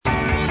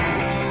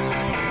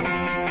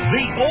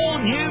The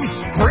all-new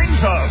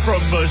Sprinter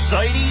from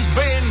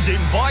Mercedes-Benz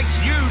invites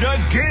you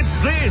to get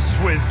this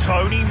with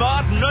Tony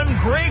Martin and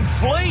Greg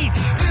Fleet.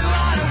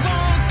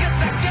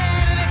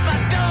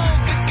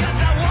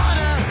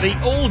 The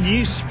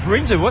all-new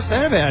Sprinter. What's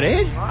that about,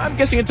 Ed? I'm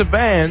guessing it's a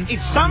van.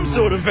 It's some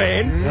sort of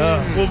van.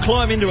 We'll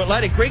climb into it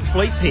later. Greg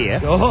Fleet's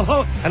here.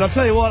 Oh, and I'll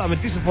tell you what, I'm a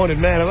disappointed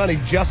man. I've only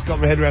just got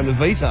my head around the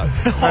Vito.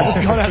 I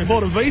just got out and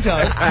bought a Vito.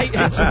 Hey,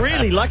 it's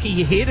really lucky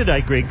you're here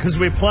today, Greg, because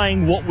we're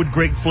playing What Would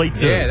Greg Fleet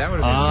Do? Yeah, that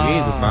would have been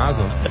weird with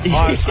Marsden.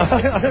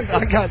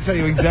 I can't tell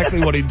you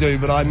exactly what he'd do,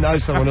 but I know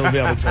someone who'll be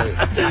able to tell you.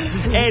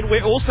 And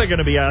we're also going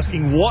to be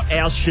asking what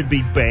else should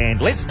be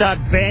banned. Let's start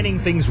banning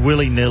things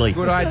willy-nilly.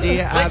 Good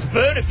idea. Let's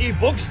burn a few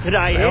books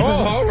today, Ed.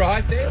 All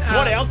right, then.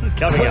 What else is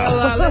coming up?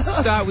 Well, let's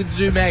start with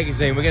Zoo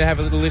Magazine. We're going to have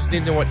a little listen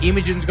into what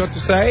Imogen's got to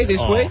say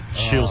this week.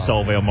 She'll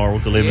solve our moral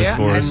dilemmas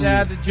for us.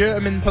 And the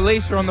German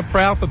police are on the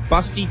prowl for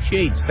busty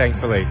cheats,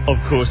 thankfully.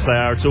 Of course they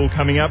are. It's all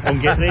coming up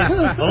on Get This,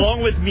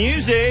 along with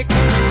music.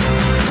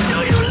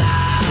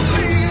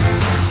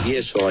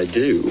 Yes, I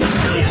do.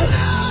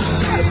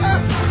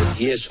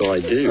 Yes, I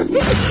do.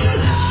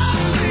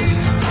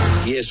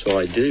 Yes,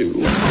 I do.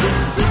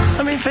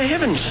 I mean, for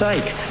heaven's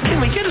sake,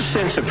 can we get a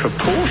sense of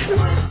proportion?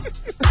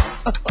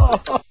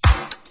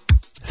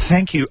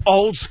 Thank you,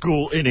 Old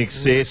School In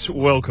Excess.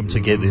 Welcome to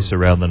Get This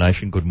Around the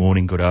Nation. Good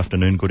morning, good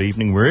afternoon, good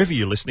evening, wherever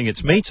you're listening.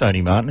 It's me,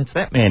 Tony Martin. It's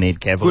that man,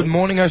 Ed Cavalier. Good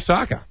morning,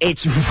 Osaka.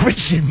 It's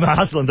Richard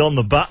Marsland on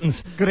the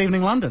buttons. Good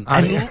evening, London.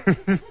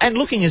 And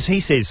looking, as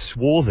he says,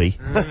 swarthy.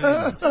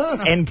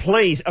 And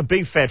please, a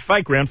big fat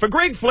fake round for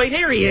Greg Fleet.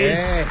 Here he is.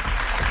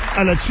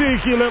 And a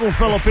cheeky little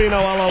Filipino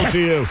hello to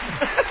you.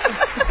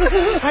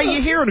 Hey,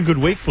 you're here on a good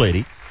week,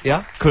 Fleety.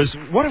 Yeah? Because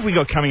what have we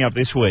got coming up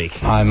this week?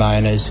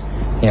 Homeowners,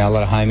 a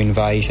lot of home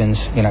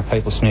invasions,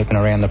 people snooping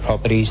around the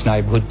properties,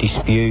 neighbourhood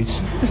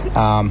disputes,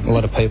 a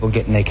lot of people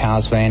getting their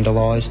cars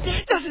vandalised.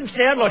 That doesn't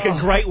sound like a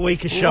great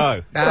week of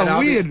show. What a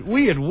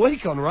weird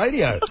week on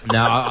radio.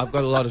 No, I've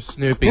got a lot of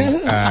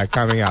snooping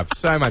coming up.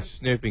 So much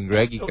snooping,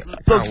 Greg.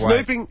 Look,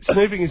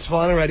 snooping is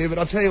fine on radio, but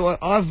I'll tell you what,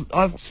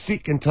 I'm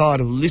sick and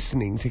tired of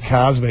listening to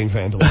cars being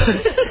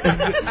vandalised.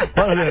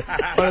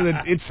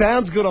 It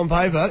sounds good on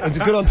paper, it's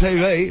good on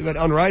TV, but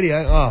on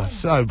radio, it's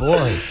so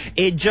boring.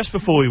 Ed, just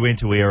before we went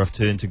to air, I've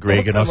turned to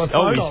Greg and his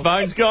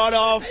phone's gone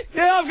off.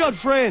 Yeah, I've got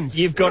friends.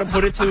 You've got to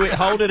put it to it.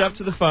 Hold it up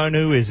to the phone.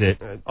 Who is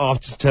it?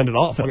 I've just turned it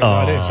off. I've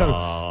got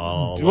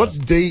no idea. What's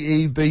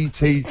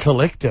DEBT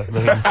collector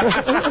mean?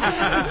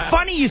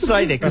 Funny you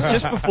say that, because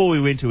just before we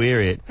went to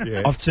air it,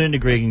 I've turned to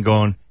Greg and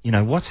gone,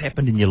 what's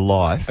happened in your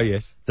life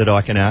that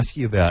I can ask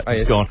you about?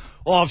 He's gone,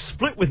 I've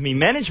split with me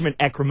management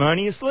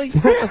acrimoniously.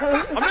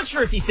 I'm not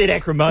sure if he said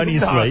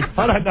acrimoniously. No,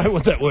 I don't know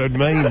what that word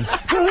means.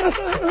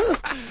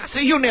 So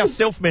you're now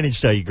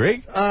self-managed, are you,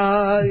 Greg?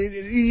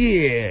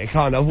 Yeah,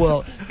 kind of.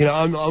 Well,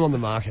 I'm on the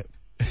market.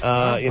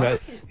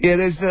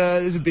 There's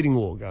a bidding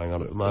war going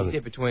on at the moment. Is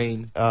it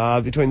between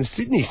the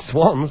Sydney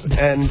Swans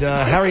and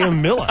Harry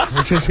and Miller,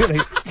 which is really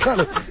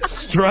kind of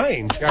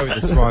strange. Go with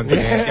the Swans, Go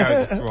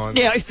with the Swans.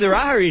 Now, if there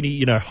are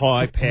any,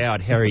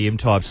 high-powered Harry M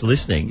types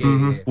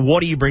listening,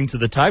 what do you bring to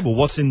the table?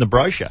 What's in the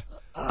brochure?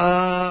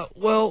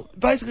 Well,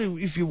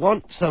 basically, if you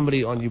want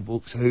somebody on your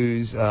books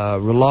who's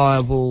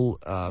reliable,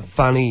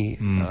 funny,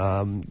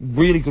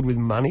 really good with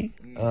money,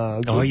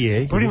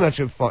 pretty much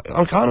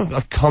I'm kind of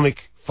a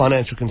comic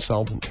financial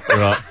consultant.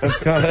 Right. That's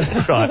kind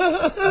of right.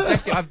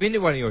 Actually, I've been to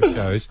one of your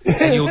shows,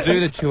 and you'll do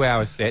the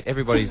 2-hour set.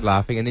 Everybody's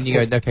laughing, and then you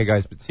go, "Okay,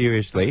 guys, but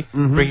seriously,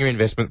 bring your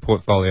investment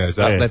portfolios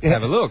up. Let's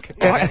have a look."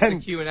 And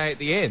the Q&A at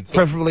the end,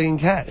 preferably in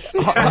cash.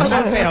 I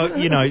love how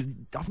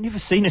I've never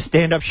seen a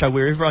stand-up show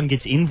where everyone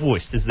gets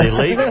invoiced as they're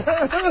leaving.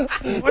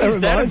 What is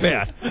that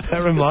about?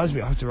 That reminds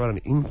me, I have to write an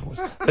invoice.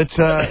 But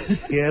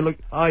look,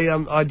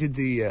 I did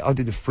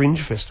the Fringe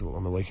Festival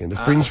on the weekend. The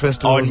Fringe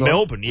Festival in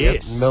Melbourne,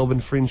 yes,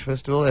 Melbourne Fringe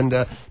Festival, and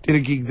did a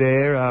gig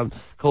there.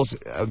 Of course,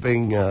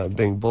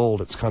 being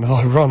bald, it's kind of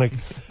ironic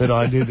that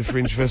I do the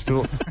Fringe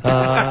Festival.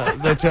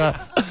 But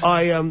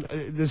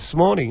this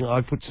morning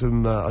I put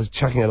some. I was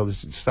chucking out all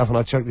this stuff, and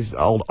I chucked this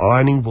old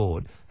ironing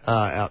board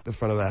out the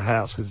front of our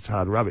house because it's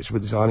hard rubbish,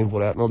 with this ironing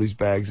board out and all these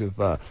bags of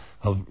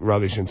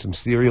rubbish and some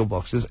cereal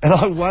boxes, and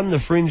I won the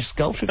Fringe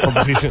sculpture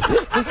competition.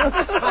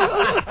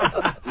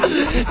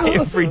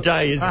 Every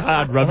day is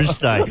Hard Rubbish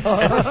Day at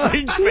the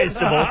Fringe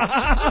Festival.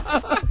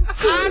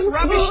 Hard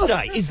Rubbish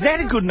Day. Is that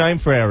a good name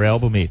for our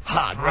album here?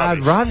 Hard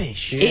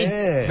Rubbish.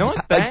 Yeah.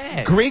 Not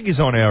bad. Greg is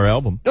on our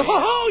album.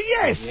 Oh,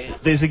 yes!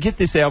 There's a Get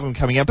This album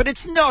coming out, but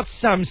it's not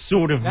some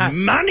sort of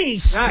money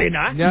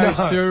spinner. No,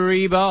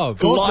 sirree, Bob. Of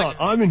course not.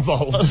 I'm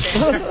involved.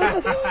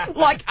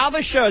 Like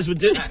other shows would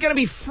do. It's going to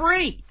be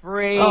free.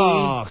 Free.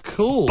 Oh,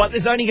 cool. But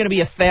there's only going to be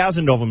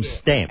 1,000 of them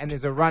stamped. And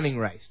there's a running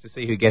race to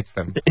see who gets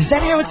them. Is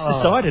that how it's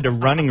decided, a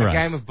running race?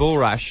 A game of Bull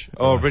Rush,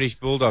 or British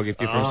Bulldog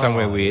if you're from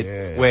somewhere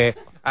weird, where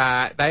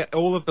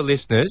all of the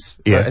listeners,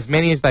 as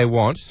many as they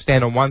want,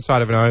 stand on one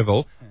side of an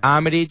oval.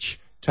 Armitage,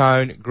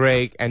 Tone,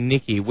 Greg, and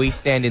Nikki. We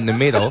stand in the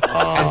middle,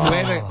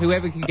 and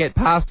whoever can get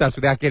past us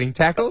without getting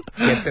tackled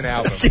gets an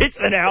album. Gets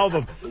an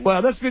album.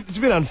 Well, it's a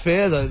bit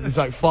unfair, though. There's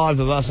like 5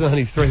 of us and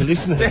only 3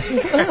 listeners.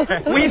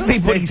 We've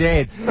been putting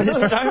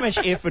there's so much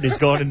effort has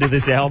gone into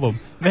this album.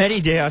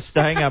 Matty Dow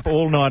staying up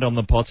all night on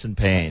the pots and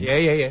pans.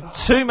 Yeah.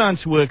 2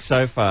 months' work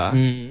so far.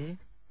 Mm.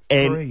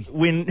 And Free.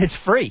 when it's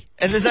free,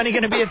 and there's only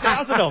going to be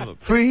 1,000 of them.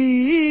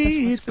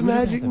 Free, it's the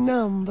magic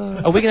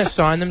number. Are we going to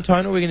sign them,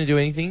 Tone, or are we going to do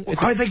anything?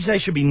 I think they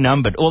should be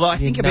numbered, although I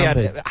think about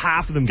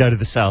half of them go to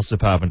the sales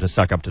department to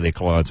suck up to their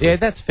clients. Yeah,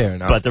 that's fair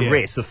enough. But the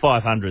rest, the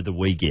 500 that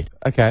we get,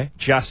 Okay.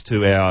 just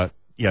to our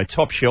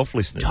top shelf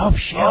listeners. Top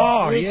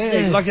shelf.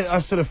 Yeah, like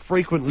a sort of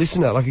frequent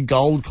listener, like a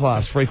gold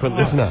class frequent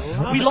listener.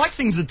 We like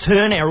things that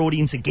turn our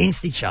audience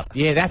against each other.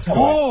 Yeah, that's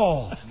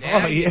good.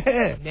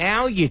 Yeah.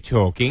 Now you're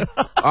talking.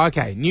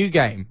 Okay, new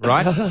game,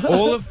 right?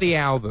 All of the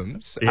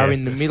albums are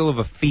in the middle of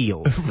a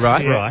field,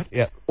 right? Right.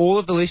 Yeah. All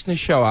of the listeners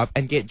show up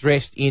and get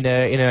dressed in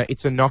a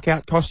it's a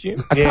knockout costume.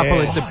 A couple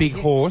as the big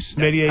horse.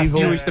 Medieval.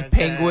 A few as the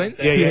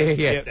penguins.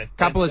 Yeah.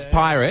 Couple as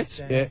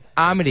pirates. Yeah.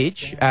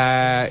 Armitage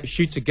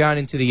shoots a gun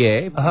into the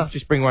air.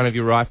 Just bring one of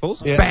your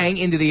rifles. Yeah. Bang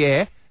into the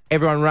air.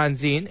 Everyone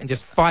runs in and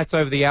just fights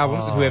over the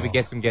albums, and whoever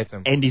gets them gets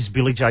them. And is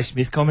Billy J.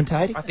 Smith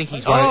commentating? I think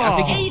he's one. I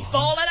think he's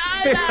fallen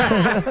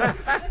over.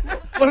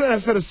 What about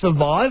that sort of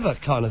Survivor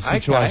kind of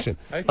situation?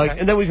 Okay. Like,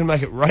 and then we can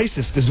make it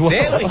racist as well.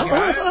 There we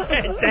go.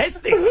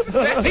 Fantastic.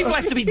 People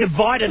have to be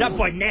divided up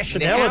by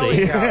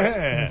nationality.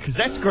 Yeah. Because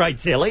that's great,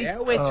 Telly.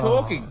 Now we're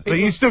talking. But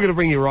you still got to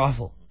bring your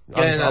rifle.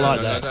 I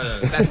like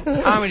that.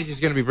 No. Armitage is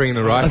going to be bringing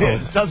the rifles.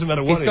 Yes, doesn't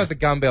matter what He's got the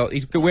gun belt.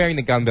 He's wearing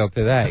the gun belt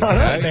today.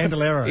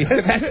 Bandolero.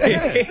 That's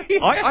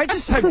it. I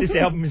just hope this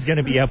album is going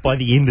to be out by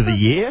the end of the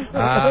year. So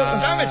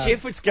much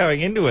effort's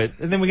going into it,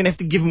 and then we're going to have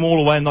to give them all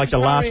away in like the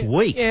last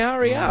week. Yeah,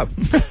 hurry up.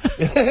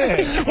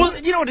 Well,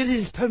 you know what it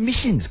is?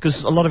 Permissions,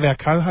 because a lot of our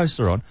co-hosts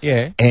are on.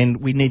 Yeah.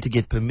 And we need to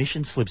get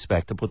permission slips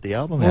back to put the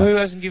album out. Well, who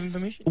hasn't given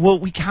permission? Well,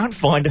 we can't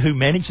find who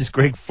manages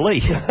Greg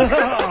Fleet.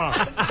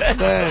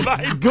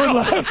 Man, good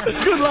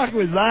luck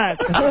with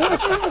that.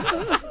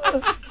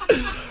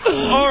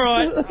 All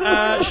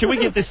right, should we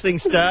get this thing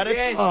started?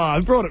 Yes. Oh,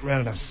 I brought it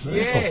round in a circle.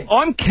 Yeah.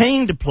 I'm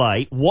keen to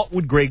play What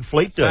Would Greg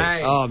Fleet Do?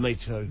 Same. Oh, me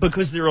too.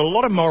 Because there are a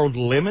lot of moral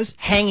dilemmas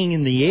hanging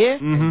in the air.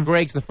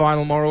 Greg's the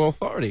final moral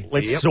authority.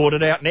 Let's sort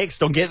it out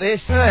next on Get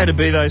This. That'd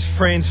be those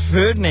Franz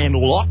Ferdinand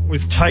lot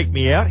with Take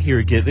Me Out here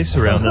at Get This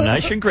around the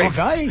nation. Greg,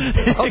 Okay,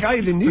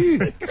 the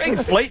new. Greg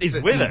Fleet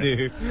is with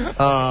us.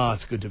 Ah,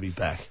 it's good to be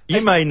back.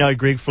 You may know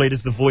Greg Fleet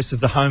as the voice of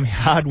the home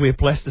hardware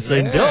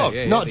plasticine dog.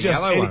 Yeah, Not the just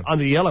yellow one. on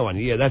the yellow one.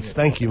 Yeah,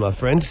 thank you, my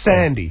friend.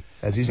 Sandy,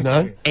 as he's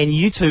known. And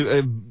you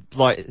two,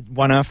 like,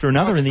 one after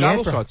another in the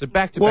double air. shots, a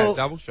back-to-back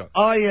double shot.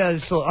 I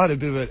had a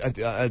bit of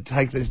a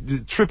take this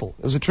triple.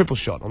 It was a triple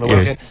shot on the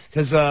weekend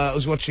because I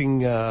was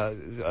watching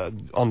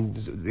on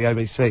the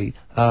ABC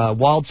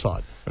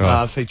Wildside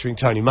featuring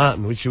Tony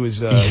Martin, which was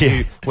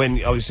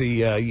when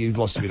obviously you've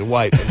lost a bit of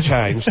weight and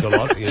changed a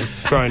lot. You've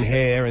grown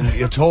hair and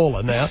you're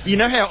taller now. You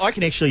know how I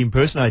can actually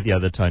impersonate the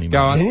other Tony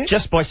Martin? on.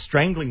 Just by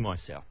strangling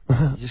myself.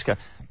 You just go,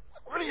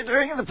 what are you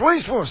doing in the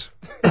police force?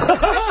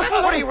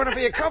 What do you want to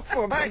be a cop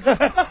for, mate?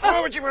 Why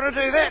would you want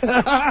to do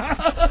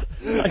that?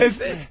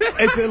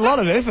 It's a lot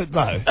of effort,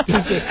 though.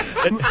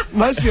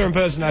 Most of your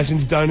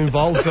impersonations don't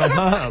involve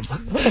self-harm.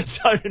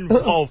 Don't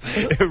involve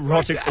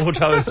erotic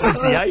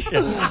auto-asphyxiation.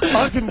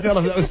 I couldn't tell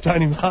if that was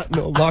Tony Martin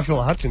or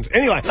Michael Hutchins.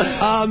 Anyway,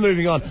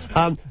 moving on.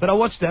 But I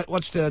watched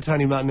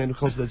Tony Martin, and of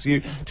course that's you.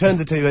 Turned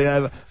the TV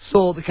over,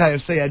 saw the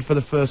KFC ad for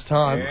the first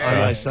time,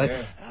 I may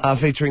say,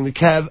 featuring the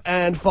Cav,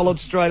 and followed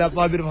straight up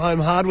by a bit of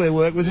home hardware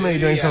work with me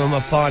doing some of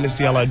my finest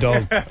yellow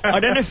dog. I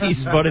don't know if you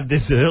spotted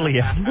this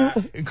earlier.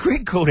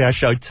 Greg called our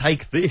show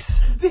Take This.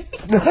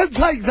 No,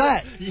 take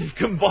that. You've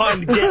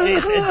combined Get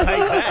This and Take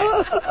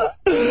That.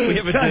 We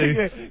ever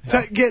do.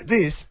 Get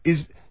this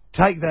is...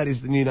 Take That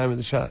is the new name of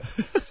the show.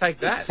 Take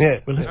that.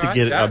 Yeah. We'll have to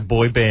get a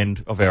boy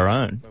band of our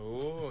own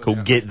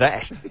called Get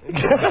That.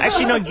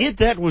 Actually, no, Get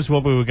That was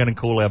what we were going to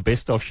call our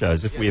best-of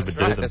shows if we ever do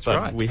them. That's but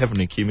right. we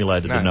haven't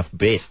accumulated enough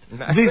best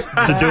This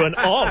to do an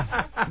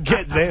of.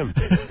 Get them.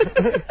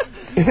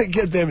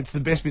 Get them. It's the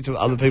best bits of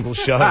other people's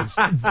shows.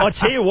 I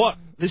tell you what,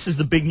 this is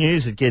the big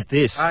news at Get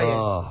This.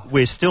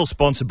 We're still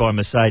sponsored by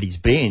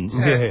Mercedes-Benz.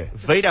 Yeah.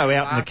 Vito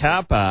out in the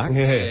car park.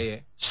 Yeah.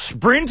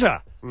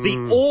 Sprinter.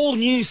 The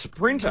all-new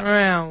Sprinter.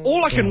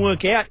 All I can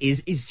work out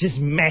is just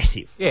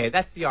massive. Yeah,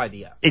 that's the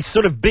idea. It's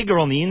sort of bigger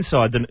on the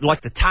inside than, like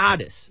the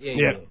TARDIS.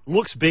 Yeah.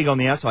 Looks big on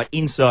the outside,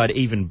 inside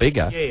even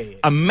bigger. Yeah.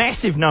 A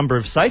massive number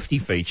of safety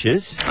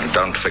features. And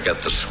don't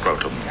forget the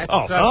scrotum.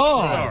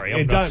 Sorry.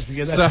 Yeah, don't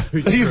forget that.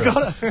 You've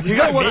got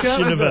to watch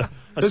out.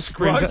 A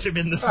scrotum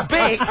in the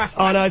specs.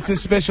 Oh no, it's a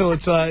special.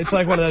 It's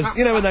like one of those.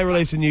 You know when they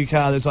release a new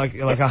car, there's like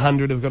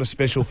 100 have got a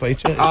special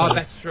feature. Oh,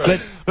 that's true.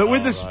 But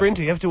with the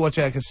Sprinter, you have to watch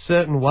out because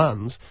certain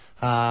ones,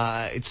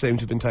 it seems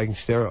to have been taking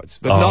steroids,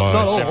 but not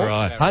all.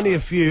 Right. Only a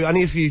few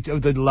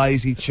of the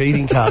lazy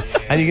cheating cars,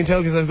 and you can tell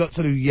because they've got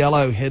sort of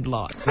yellow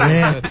headlights.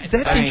 Yeah,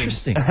 that's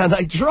interesting. And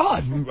they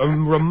drive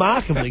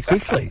remarkably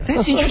quickly.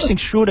 That's interesting.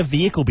 Should a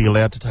vehicle be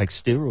allowed to take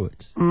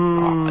steroids?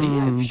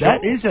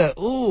 That is a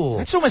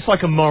It's almost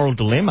like a moral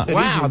dilemma.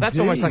 Wow, that's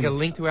almost like a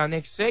link to our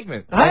next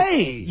segment.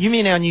 Hey, You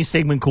mean our new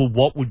segment called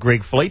 "What Would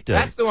Greg Fleet Do"?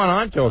 That's the one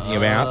I'm talking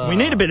about. We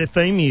need a bit of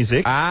theme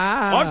music.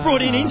 I've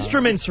brought in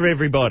instruments for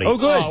everybody. Oh,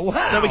 good. Oh,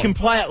 wow. So we can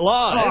play it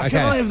live.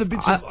 Can I have the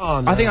bits of?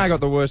 Oh, no. I think I got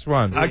the worst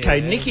one.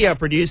 Okay, Nikki, our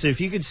producer,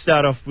 if you could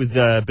start off with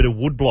a bit of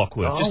woodblock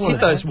work. Just hit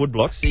those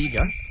woodblocks. There you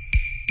go.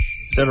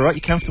 Is that all right?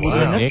 You comfortable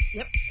doing that?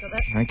 Yep, got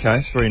that. Okay,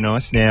 it's very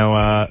nice.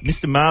 Now,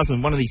 Mr.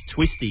 Marsland, one of these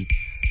twisty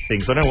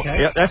things. I don't know what.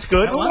 Yeah, that's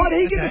good. Oh, why do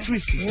you get the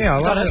twisty? Yeah,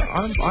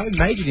 I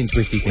majored in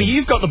twisty Well, things.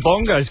 you've got the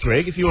bongos,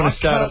 Greg, if you want to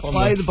start off on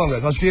play the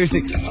bongos. Oh,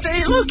 seriously.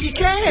 Hey, look, you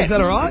can. Is that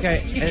all right?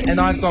 Okay, and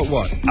I've got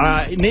what?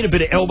 You need a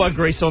bit of elbow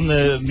grease on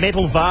the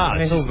metal vase.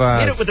 Metal vase.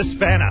 Hit it with a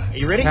spanner. Are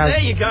you ready? There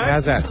you go.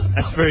 How's that?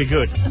 That's very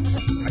good.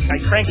 Okay,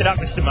 crank it up,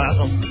 Mr.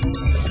 Marsland.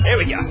 There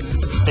we go.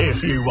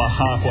 If you were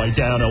halfway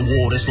down a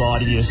water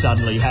slide and you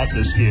suddenly had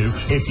to spew,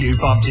 if you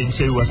bumped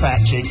into a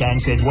fat chick and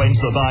said,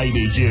 when's the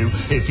baby due,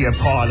 if you're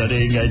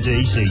piloting a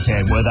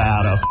DC-10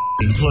 without a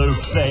f***ing clue,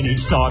 then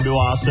it's time to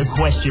ask the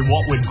question,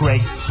 what would Greg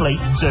Fleet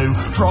do?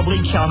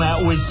 Probably come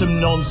out with some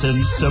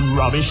nonsense, some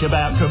rubbish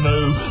about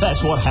Camus.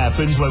 That's what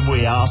happens when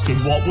we ask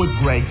him, what would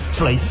Greg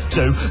Fleet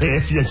do?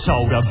 If you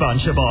told a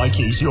bunch of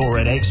bikies you're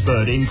an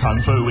expert in Kung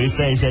Fu, if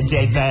there's a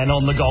dead man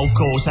on the golf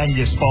course and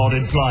you're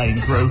spotted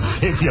playing through,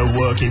 if you're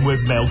working with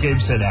Mel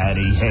Gibson and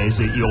he hears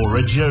that you're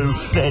a Jew,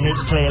 then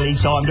it's clearly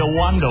time to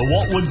wonder,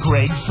 what would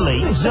Greg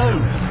Fleet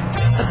do?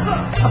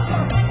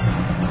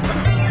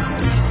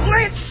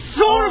 Let's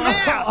sort him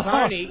out!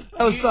 Tony.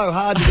 That was so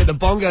hard to get the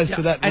bongos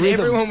to that And rhythm.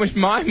 everyone was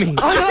miming.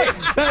 I know.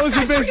 That was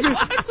the best bit.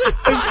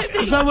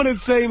 If someone had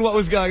seen what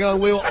was going on,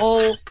 we were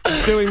all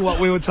doing what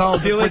we were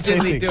told.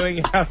 Diligently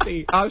doing our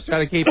thing. I was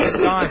trying to keep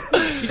it time.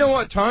 You know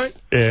what, Tone?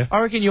 Yeah. I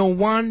reckon you're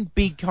one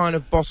big kind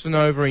of bossa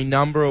nova-y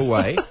number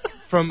away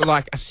from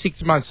like a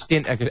 6-month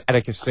stint at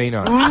a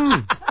casino.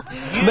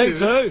 Me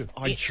too.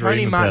 I Tony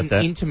dream Martin about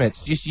that.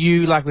 intimates, just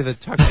you like with a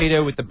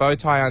tuxedo with the bow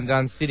tie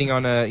undone, sitting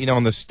on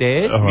on the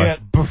stairs. Yeah.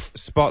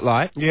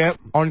 Spotlight. Yep.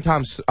 On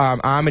comes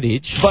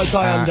Armitage. Bow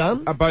tie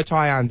undone? A bow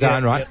tie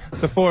undone, Yeah, right?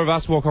 The four of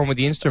us walk on with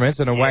the instruments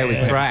and away we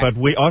crack. But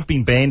I've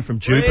been banned from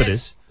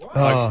Jupiter's. It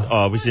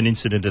was an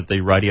incident at the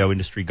Radio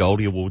Industry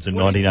Goldie Awards in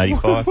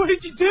 1985. What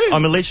did you do?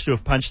 I'm alleged to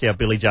have punched out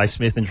Billy J.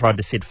 Smith and tried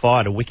to set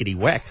fire to Wickety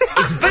Whack.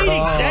 It's been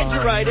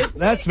exaggerated.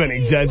 That's been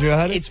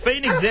exaggerated. It's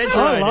been exaggerated.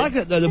 I like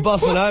it though, the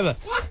bossa nova.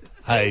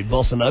 Hey,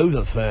 bossa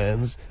nova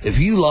fans, if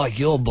you like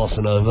your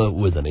bossa nova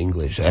with an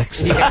English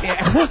accent,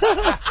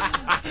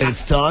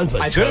 it's time for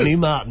Tony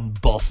Martin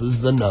bosses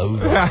the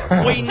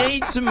Nova. We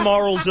need some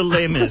moral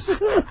dilemmas.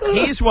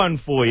 Here's one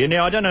for you.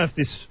 Now, I don't know if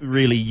this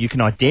really you can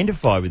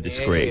identify with this,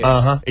 Greg.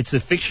 It's a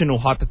fictional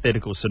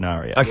hypothetical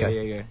scenario.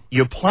 Okay. Yeah.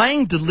 You're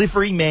playing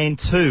Delivery Man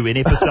 2 in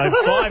episode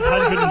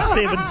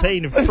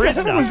 517 of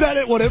Prisoner. Was that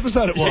it? What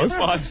episode it Yeah, was?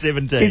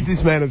 517. Is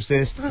this man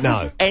obsessed?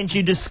 No. And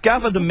you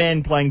discover the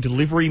man playing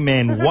Delivery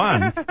Man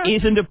 1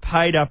 isn't a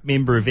paid-up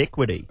member of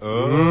Equity.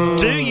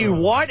 Do you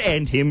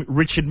white-hand him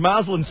Richard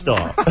Marsland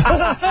style?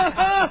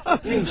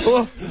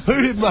 Well,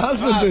 who did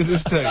Marsland do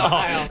this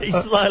to? He's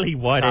slowly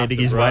white-handing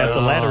his way up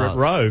the ladder at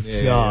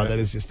Roves. Oh, that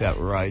is just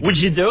outrageous. Would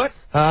you do it?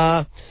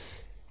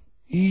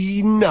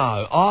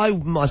 No, I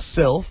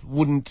myself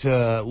wouldn't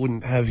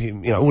have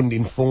him. Wouldn't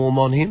inform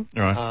on him.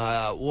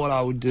 Right. What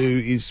I would do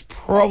is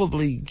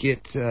probably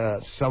get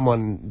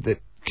someone that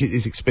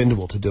is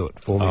expendable to do it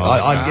for me.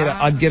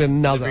 I'd get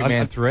another Delivery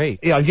Man 3.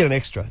 Yeah, I'd get an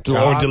extra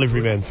or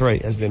Delivery Man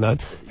 3, as they're known,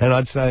 and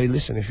I'd say,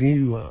 listen, if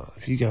you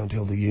go and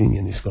tell the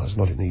union this guy's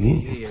not in the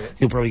union,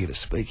 he'll probably get a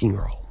speaking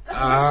role.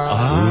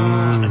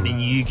 And then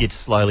you get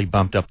slowly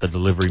bumped up the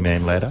Delivery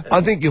Man ladder.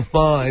 I think you'll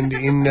find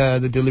in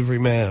the Delivery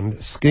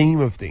Man scheme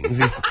of things,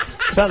 if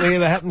something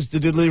ever happens to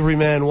Delivery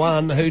Man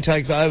 1, who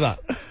takes over?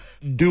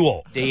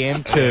 Duo.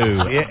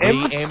 DM2. Yeah,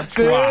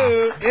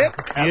 DM2.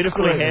 Yep.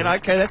 Beautifully had.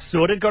 Okay, that's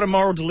sorted. Got a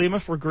moral dilemma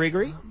for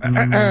Gregory?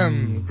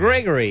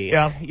 Gregory,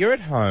 Yeah. you're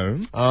at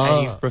home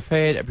and you've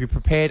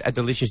prepared a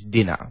delicious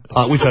dinner.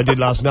 Which I did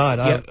last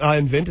night. Yep. I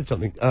invented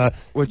something.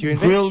 What'd you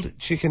invent? Grilled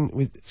chicken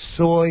with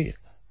soy,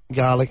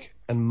 garlic,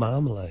 and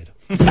marmalade.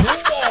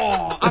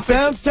 It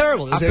sounds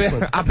terrible. It was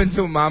excellent. Up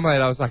until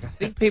marmalade, I was like, I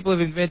think people have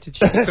invented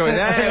chicken soy.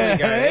 There we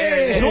go.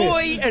 Hey.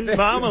 Soy and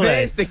marmalade.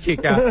 There's the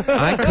kicker.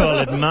 I call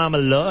it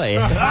marmalade.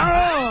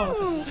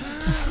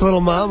 It's a little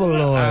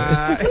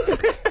marmalade.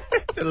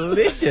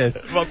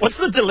 Delicious. What's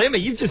the dilemma?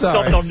 You've just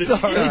Sorry, stopped on the...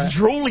 sorry. You're just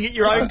drooling at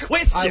your own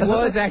question. I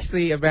was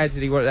actually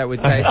imagining what that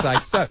would taste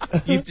like. So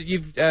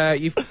you've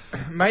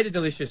made a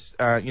delicious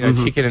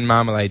chicken and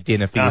marmalade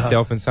dinner for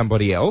yourself and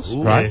somebody else,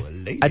 right?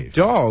 Ooh, A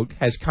dog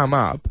has come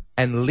up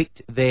and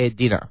licked their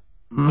dinner.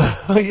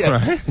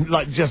 Yeah,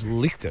 like just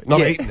licked it,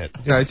 not eaten it.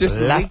 Just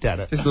lapped at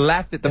it. Just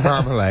lapped at the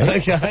marmalade.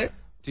 Okay.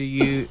 Do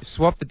you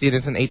swap the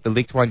dinners and eat the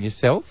licked one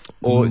yourself,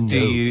 or do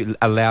you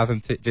allow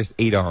them to just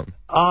eat on?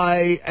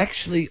 I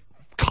actually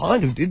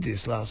kind of did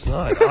this last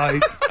night.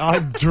 I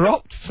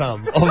dropped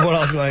some of what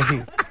I was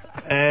making.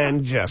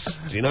 And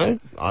just, I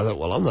thought,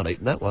 well, I'm not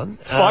eating that one.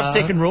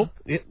 5-second rule?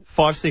 Yep.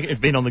 5 seconds.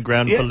 Been on the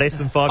ground for less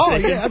than 5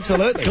 seconds. Oh, yeah,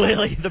 absolutely.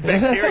 Clearly, the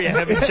bacteria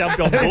haven't jumped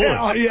on board.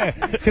 Oh, yeah.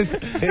 Because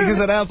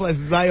at our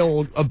place, they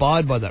all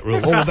abide by that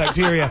rule. All the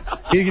bacteria.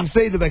 You can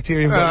see the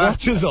bacteria have got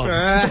watches on.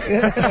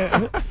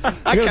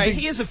 Okay,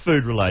 here's a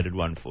food-related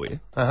one for you.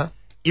 Uh-huh.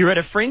 You're at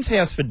a friend's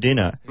house for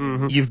dinner.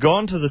 Mm-hmm. You've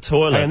gone to the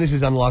toilet. And this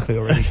is unlikely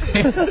already.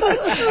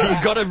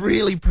 You've got to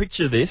really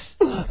picture this.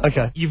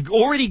 Okay. You've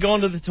already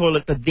gone to the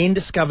toilet, but then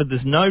discovered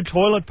there's no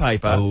toilet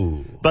paper.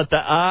 Oh. But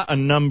there are a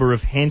number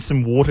of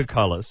handsome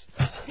watercolours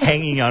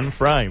hanging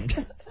unframed.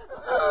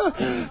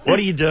 What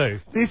do you do?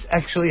 This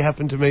actually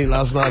happened to me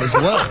last night as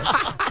well.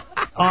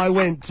 I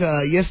went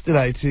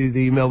yesterday to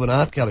the Melbourne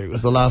Art Gallery. It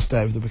was the last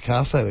day of the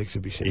Picasso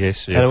exhibition.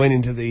 Yes, yeah. And I went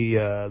into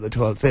the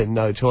toilets there,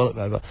 no toilet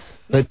paper.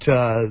 But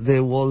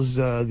there was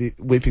the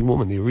Weeping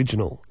Woman, the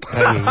original,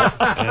 hanging.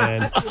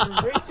 And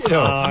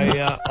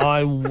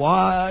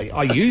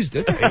I used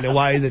it in a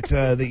way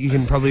that you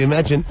can probably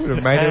imagine. Would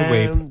have made her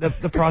weep.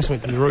 The price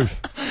went to the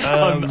roof.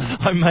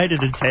 I made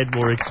it a tad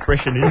more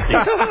expressionistic.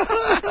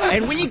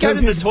 And when you go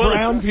to the toilet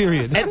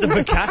at the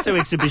Picasso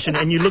exhibition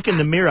and you look in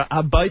the mirror,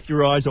 are both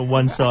your eyes on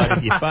one side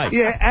of your face?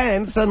 Yeah,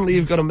 and suddenly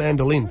you've got a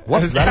mandolin.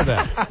 What's that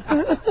about?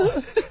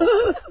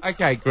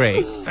 Okay,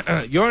 Greg,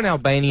 you're an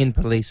Albanian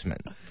policeman,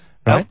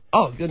 right?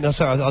 Oh, no,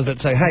 sorry, I was about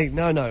to say, hey,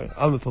 no,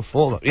 I'm a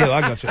performer. Yeah,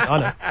 I got you. I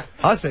know.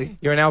 I see.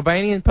 You're an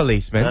Albanian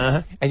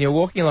policeman, and you're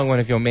walking along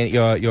one of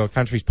your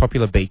country's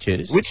popular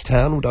beaches. Which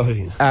town would I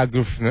be in?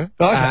 Grufne.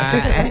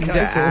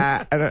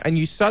 And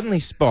you suddenly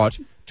spot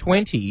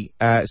 20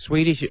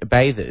 Swedish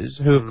bathers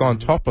who have gone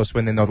topless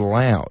when they're not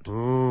allowed.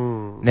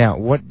 Now,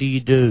 what do you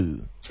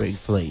do, Greg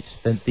Fleet?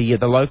 The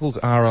locals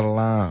are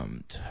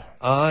alarmed.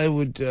 I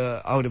would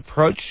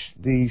approach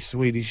the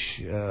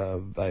Swedish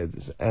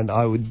bathers and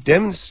I would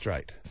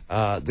demonstrate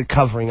the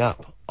covering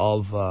up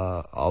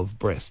of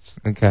breasts.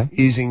 Okay.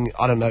 Using,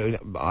 I don't know,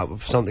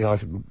 something I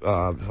could,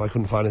 if I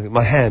couldn't find anything,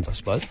 my hands, I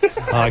suppose.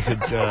 I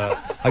could,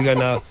 I go,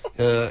 no,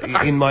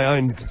 in my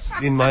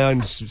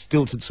own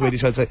stilted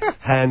Swedish, I'd say,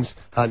 hands,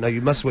 no,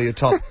 you must wear your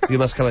top, you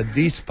must cover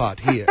this part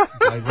here.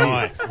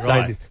 Right.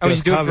 Oh, would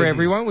you do it for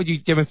everyone? Would you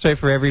demonstrate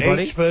for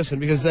everybody? Each person,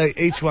 because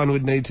each one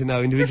would need to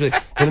know individually.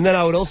 And then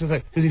I would also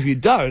say, because if you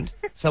don't,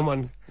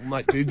 someone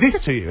might do this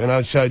to you, and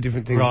I'd show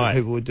different things that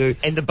people would do.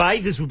 And the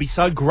bathers would be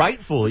so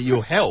grateful at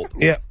your help.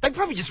 Yeah. They'd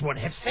probably just want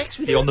to have sex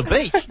with you on the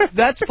beach.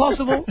 That's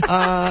possible.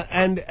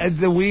 And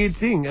the weird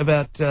thing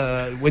about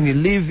when you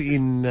live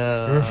in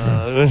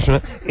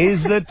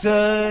is that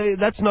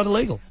that's not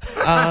illegal.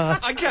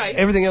 Okay.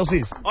 Everything else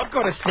is. I've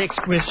got a sex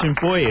question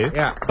for you.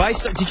 Yeah.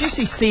 Did you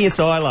see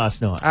CSI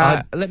last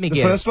night? Let me The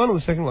guess. first one or the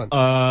second one?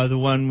 The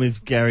one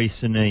with Gary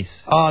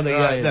Sinise. Oh,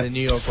 the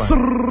New York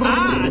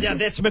one. Now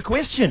that's my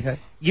question. Okay.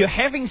 You're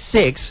having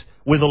sex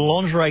with a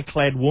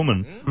lingerie-clad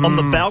woman on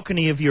the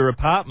balcony of your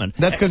apartment.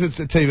 That's because it's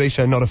a TV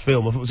show, not a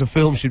film. If it was a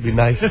film, she'd be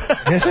naked.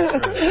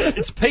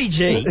 It's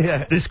PG,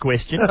 this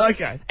question.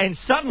 Okay. And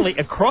suddenly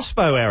a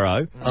crossbow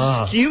arrow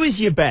skewers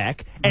your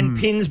back and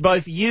pins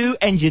both you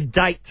and your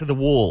date to the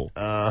wall.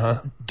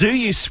 Uh-huh. Do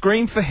you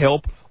scream for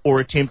help or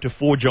attempt to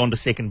forge on to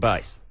second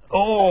base?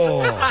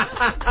 Oh,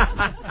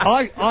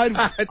 I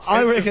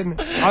reckon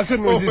I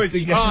couldn't resist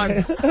the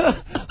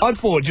I'd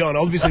forge on,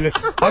 obviously,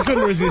 but I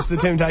couldn't resist the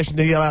temptation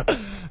to yell out,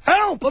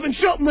 "Help! I've been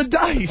shot in the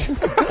date."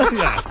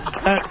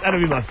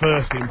 That'd be my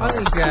first impulse. I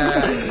think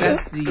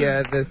that's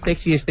the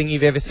sexiest thing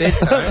you've ever said.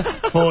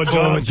 Forge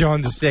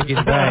on to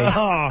second base.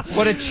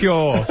 What a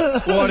chore!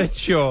 What a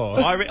chore!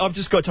 I've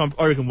just got time.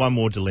 I reckon one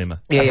more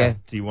dilemma. Yeah.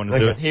 Do you want to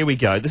do it? Here we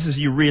go.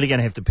 You're really going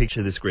to have to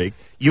picture this, Greg.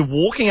 You're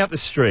walking up the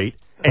street.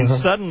 And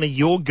suddenly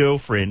your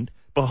girlfriend,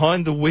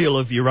 behind the wheel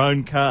of your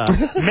own car,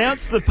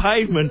 mounts the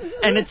pavement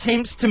and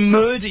attempts to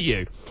murder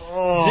you.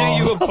 Do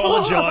you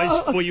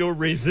apologise for your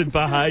recent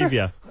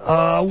behaviour? What?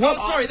 Oh,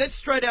 sorry, that's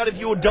straight out of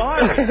your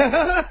diary. Did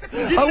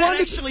that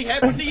actually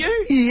happen to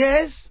you?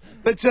 Yes,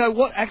 but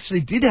what actually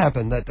did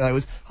happen that day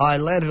was I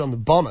landed on the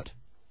bonnet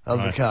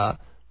of the car,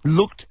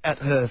 looked at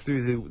her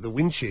through the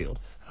windshield,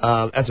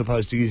 as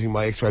opposed to using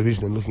my X-ray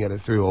vision and looking at her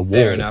through a wall.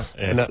 Fair enough.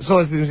 Yeah.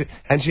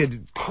 And she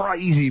had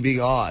crazy big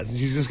eyes, and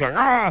she's just going,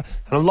 "Ah!"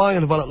 And I'm lying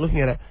on the bonnet looking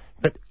at her.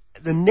 But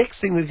the next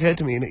thing that occurred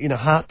to me in a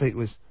heartbeat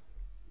was,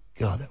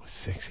 God, that was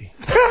sexy.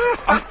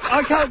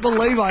 I can't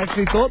believe I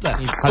actually thought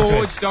that. You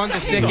forged on to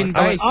second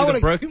base with a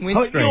broken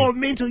windscreen. You're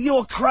mental,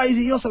 you're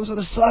crazy, you're some sort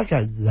of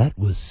psycho. That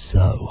was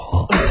so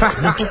hot.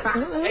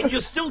 And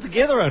you're still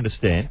together, I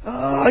understand.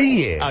 Oh,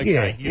 yeah.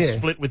 Okay, you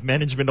split with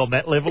management on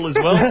that level as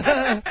well?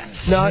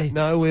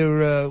 No,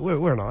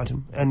 we're an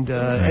item. And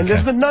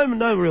there's been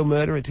no real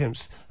murder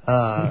attempts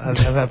have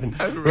happened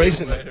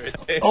recently.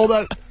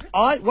 Although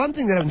one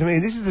thing that happened to me,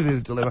 and this is a bit of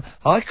a dilemma,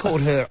 I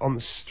caught her on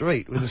the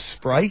street with a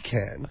spray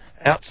can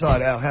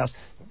outside our house,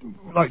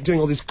 like doing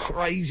all this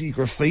crazy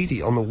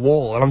graffiti on the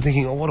wall, and I'm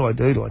thinking, what do I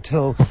do? Do I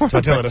tell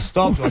her to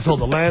stop? Do I call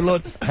the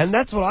landlord? And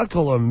that's what I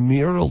call a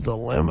mural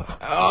dilemma.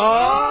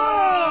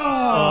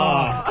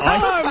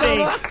 I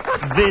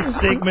think this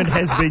segment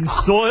has been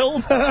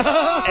soiled,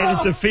 and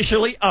it's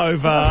officially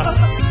over.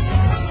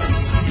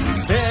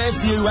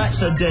 If you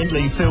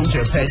accidentally filled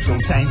your petrol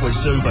tank with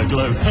super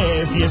glue,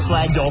 if you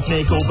slagged off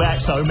Nickelback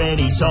so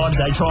many times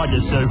they tried to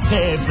sue,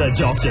 if the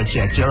doctor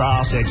checked your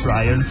arse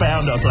x-ray and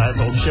found a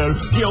platform shoe,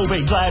 you'll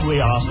be glad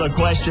we asked the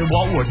question,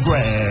 what would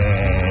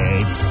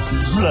Greg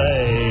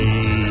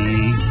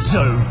Fleet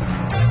do?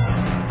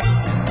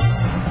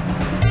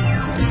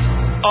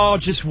 Oh,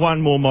 just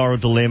one more moral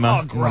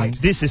dilemma. Oh,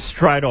 great. This is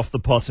straight off the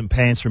pots and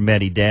pans from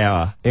Matty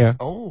Dower. Yeah.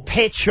 Oh.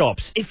 Pet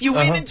shops. If you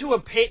went into a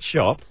pet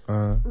shop,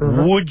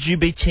 would you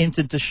be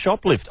tempted to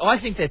shoplift? I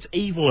think that's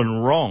evil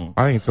and wrong.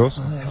 I think it's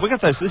awesome. Have we got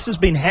those? This has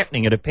been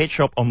happening at a pet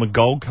shop on the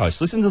Gold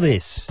Coast. Listen to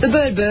this. The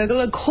bird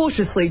burglar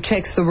cautiously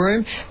checks the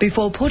room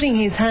before putting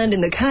his hand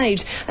in the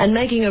cage and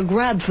making a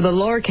grab for the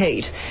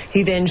lorikeet.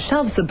 He then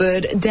shoves the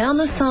bird down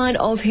the side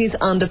of his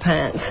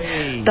underpants.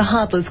 Hey. The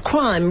heartless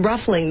crime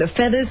ruffling the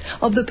feathers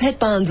of the pet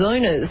barn's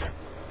owners.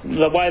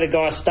 The way the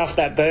guy stuffed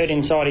that bird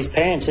inside his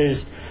pants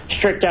is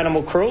strict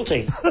animal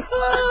cruelty.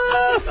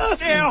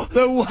 Now,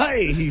 The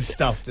way he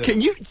stuffed it. can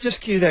you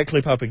just cue that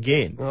clip up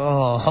again?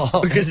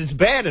 Oh. Because it's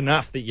bad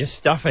enough that you're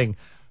stuffing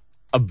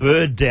a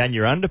bird down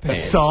your underpants. The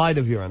side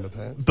of your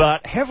underpants.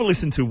 But have a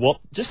listen to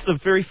just the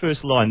very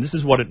first line. This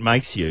is what it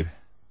makes you.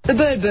 The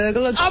bird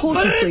burglar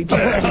cautiously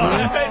checks the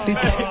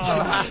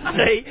room.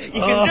 See, you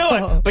can do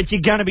it, but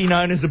you're going to be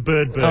known as a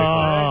bird burglar.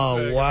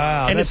 Oh,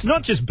 wow. And it's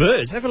not just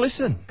birds. Have a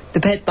listen. The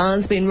pet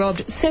barn's been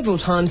robbed several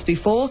times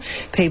before.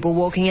 People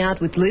walking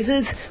out with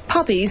lizards,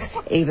 puppies,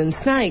 even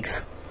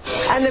snakes.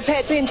 And the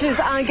pet pinchers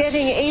are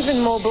getting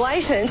even more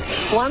blatant.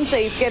 One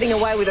thief getting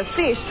away with a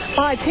fish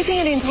by tipping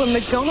it into a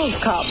McDonald's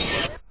cup.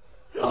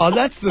 Oh,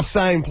 that's the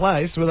same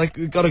place where they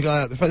got a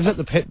guy out the front. Is that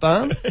the pet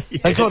barn?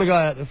 Yes. They got a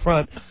guy out the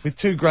front with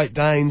 2 Great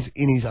Danes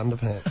in his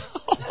underpants.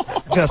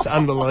 Just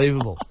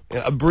unbelievable.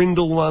 Yeah, a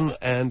brindle one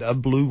and a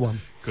blue one.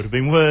 Could have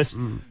been worse.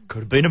 Could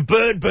have been a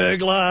bird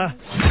burglar.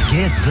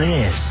 Get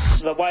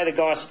this. The way the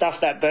guy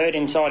stuffed that bird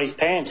inside his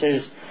pants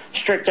is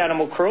strict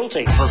animal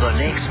cruelty. For the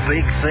next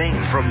big thing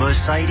from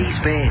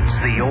Mercedes-Benz,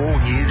 the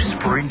all-new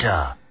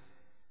Sprinter.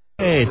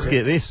 Hey, let's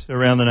get this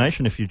around the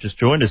nation. If you've just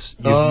joined us,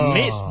 you've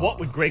missed What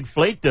Would Greg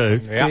Fleet Do?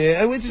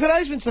 Yeah, and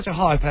today's been such a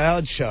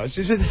high-powered show. It's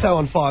just been so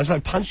on fire, so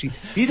punchy.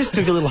 You just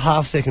took a little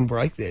half-second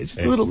break there, just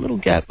a little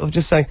gap of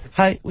just saying,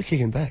 "Hey, we're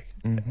kicking back.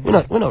 We're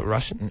not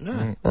rushing."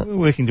 No, we're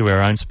working to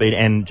our own speed,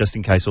 and just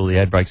in case all the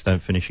ad breaks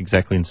don't finish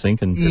exactly in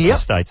sync and different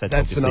states,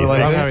 that's another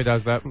way. I love how he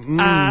does that.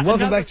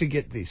 Welcome back to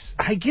Get This.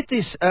 Hey, get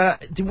this.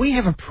 Did we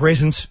have a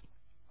present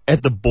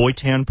at the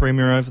Boytown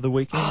premiere over the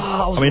weekend?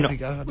 Oh,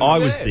 I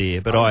was there,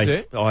 but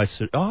I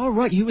oh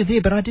right, you were there,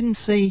 but I didn't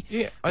see.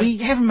 Yeah, we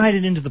haven't made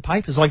it into the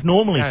papers like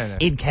normally. No.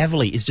 Ed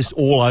Cavalier is just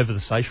all over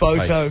the social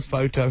papers.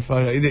 Photo.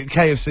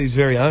 KFC's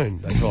very own.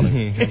 They call it.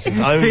 KFC's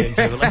own Ed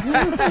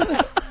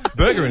Cavalier.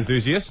 Burger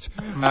enthusiast.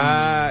 No,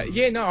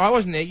 I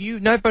wasn't there.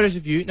 No photos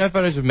of you, no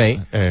photos of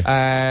me.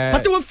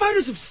 But there were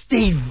photos of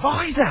Steve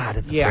Vizard at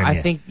the premiere.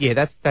 I think,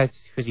 that's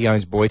because he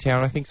owns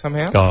Boytown, I think,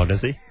 somehow. Oh,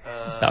 does he?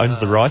 Owns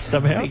the rights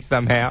somehow? I think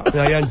somehow.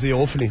 No, he owns the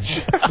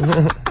orphanage.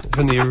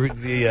 From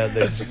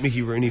the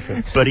Mickey Rooney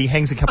film. But he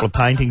hangs a couple of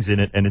paintings in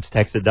it and it's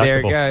tax deductible. There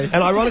it goes.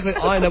 And ironically,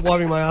 I end up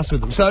wiping my ass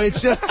with them. So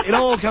it's just, it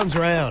all comes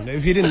around.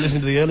 If you didn't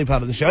listen to the early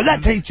part of the show,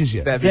 that teaches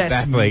you. That'd be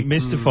baffling.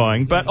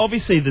 Mystifying. But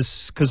obviously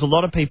because a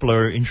lot of people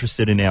are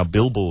interested in our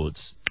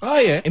billboards. Oh,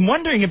 yeah. And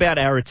wondering about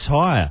our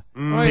attire.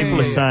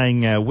 People are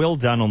saying, well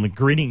done on the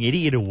Grinning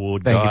Idiot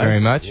Award, guys. Thank you very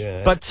much.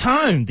 Yeah. But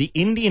Tone, the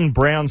Indian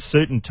brown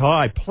suit and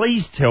tie,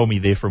 please tell me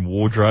they're from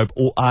Wardrobe,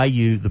 or are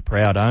you the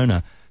proud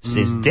owner?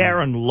 Says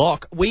Darren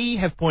Locke. We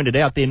have pointed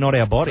out they're not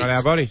our bodies. Not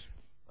our bodies.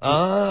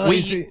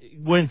 We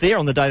weren't there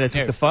on the day they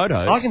took the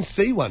photos. I can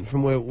see one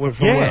from where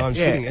I'm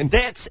sitting. And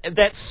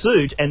that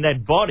suit and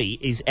that body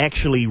is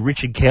actually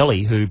Richard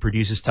Kelly, who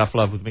produces Tough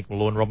Love with Mick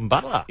Malone and Robin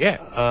Butler. Yeah.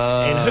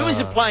 And who is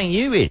it playing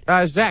you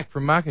in? Zach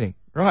from marketing.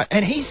 Right.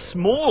 And he's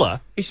smaller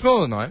He's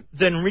smaller than I am.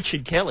 than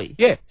Richard Kelly.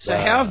 Yeah. So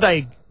how have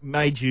they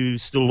made you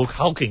still look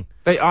hulking?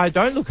 I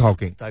don't look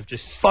hulking. They've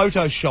just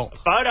Photoshop.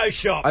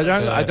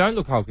 I don't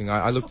look hulking.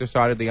 I look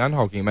decidedly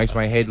unhulking. It makes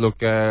my head look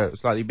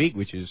slightly big,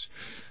 which is...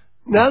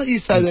 Now that you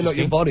say they're not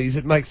your bodies,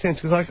 it makes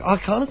sense, because I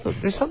kind of thought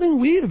there's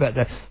something weird about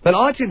that. But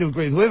I tend to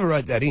agree with whoever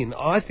wrote that in.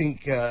 I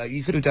think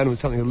you could have done it with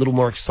something a little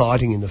more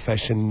exciting in the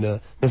fashion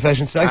stage.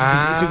 It's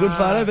a good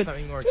photo, but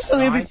just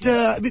something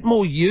a bit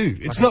more you.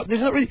 It's not.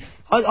 There's not really.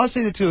 I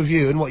see the two of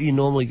you and what you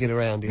normally get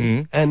around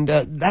in, and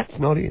that's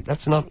not it.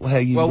 That's not how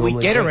you. Well, normally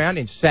we get around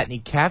in satiny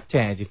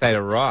caftans if they'd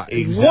arrived.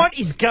 Exactly. What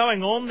is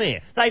going on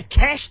there? They've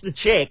cashed the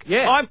check.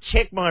 Yeah. I've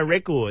checked my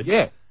records.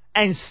 Yeah.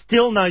 And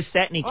still no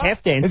satiny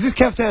caftans. Is this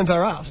Caftans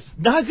Are Us?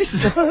 No, this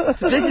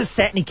is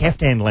Satiny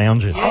Caftan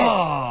Lounges.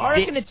 I I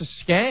reckon it's a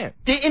scam.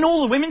 They're in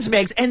all the women's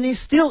bags, and they're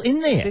still in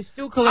there. They're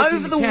still collecting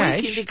over the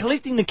cash. weekend. They're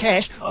collecting the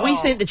cash. We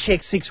sent the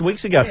check 6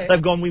 weeks ago. Yeah.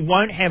 They've gone, we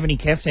won't have any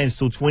caftans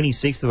till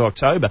 26th of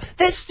October.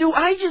 That's still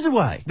ages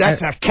away.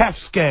 That's a calf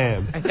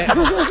scam.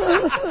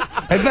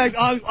 In fact,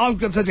 I've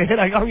got such a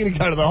headache, I'm going to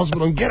go to the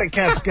hospital and get a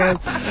calf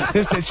scam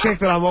just to check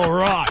that I'm all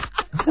right.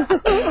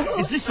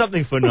 Is this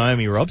something for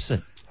Naomi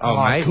Robson?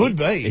 Oh, maybe. Could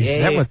be. Is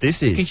that what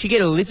this is? Can she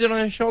get a lizard on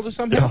her shoulder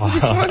somehow for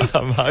this one?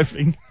 I'm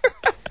hoping.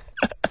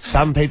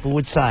 Some people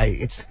would say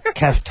it's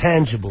calf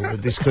tangible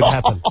that this could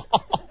happen.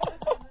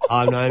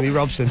 I'm Naomi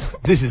Robson.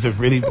 This is a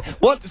really...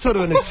 What sort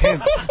of an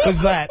attempt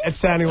was that at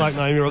sounding like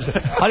Naomi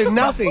Robson? I did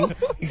nothing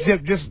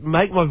except just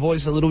make my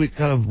voice a little bit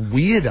kind of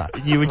weirder.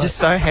 You were just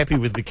so happy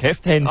with the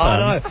caftan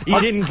puns. You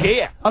didn't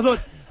care. I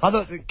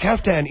thought the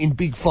caftan in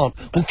big font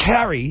will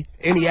carry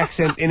any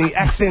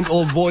accent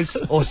or voice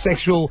or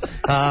sexual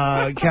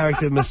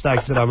character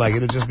mistakes that I make.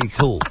 It'll just be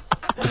cool.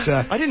 But,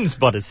 I didn't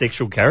spot a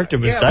sexual character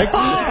mistake.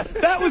 Yeah.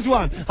 That was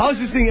one. I was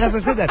just thinking, as I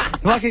said that,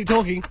 if I keep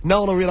talking,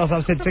 no one will realise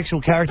I've said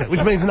sexual character,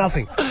 which means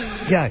nothing.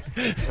 Okay.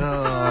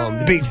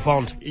 Big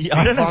font.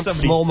 I don't know.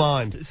 Small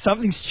mind.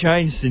 Something's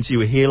changed since you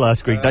were here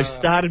last week. They've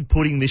started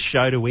putting this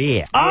show to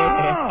air.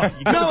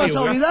 No one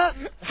told me that.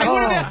 Hey,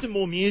 what about some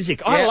more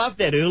music? I loved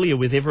that earlier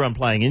with everyone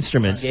playing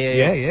instruments.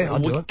 Yeah. I'll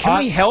do it. Can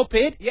we help,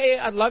 Ed?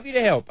 Yeah, I'd love you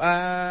to help.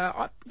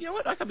 You know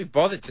what? I can't be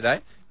bothered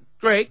today.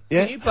 Greg,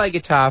 can you play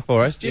guitar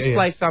for us? Just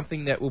play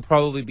something that will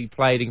probably be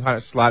played in kind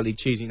of slightly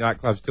cheesy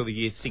nightclubs till the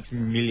year 6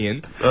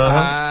 million.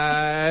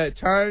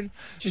 Tone,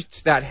 just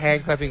start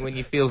hand clapping when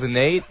you feel the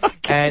need,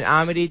 and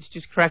Armitage,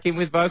 just crack in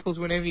with vocals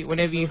whenever you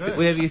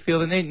feel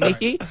the need.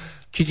 Nikki,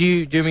 could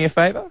you do me a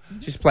favour?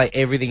 Just play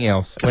everything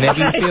else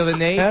whenever you feel the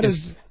need.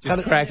 Just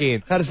crack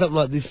in. How does something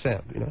like this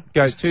sound? You know,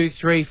 go 2,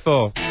 3,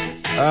 4.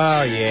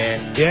 Oh,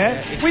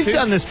 yeah. We've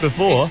done this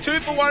before. It's 2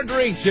 for 1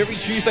 drinks every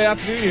Tuesday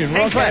afternoon in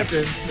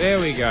Rockhampton.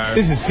 There we go.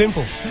 This is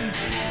simple.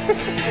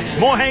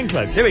 More hand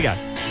claps. Here we go.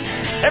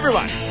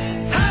 Everyone.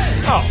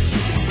 Hey!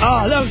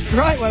 Oh, that was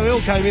great when we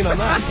all came in on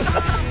that.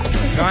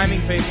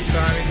 Timing, people,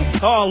 timing.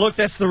 Oh, look,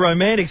 that's the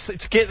Romantics.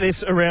 Let's get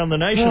this around the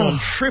nation on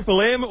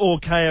Triple M or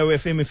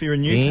KOFM if you're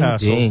in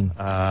Newcastle. Ding.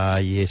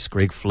 Yes,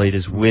 Greg Fleet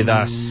is with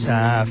us.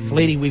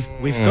 Fleety,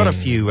 we've got a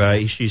few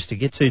issues to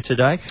get to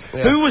today.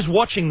 Yeah. Who was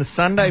watching the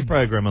Sunday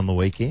program on the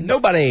weekend?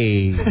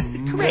 Nobody.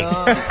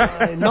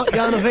 Correct. Not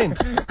Yarn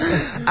Event.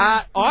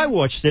 I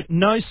watched it.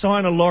 No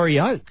sign of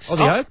Laurie Oakes. Oh,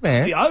 the Oak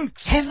Man. The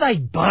Oaks. Have they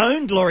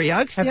boned Laurie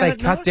Oakes? Have they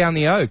cut down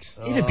the Oaks?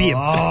 It'd be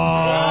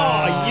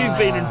you've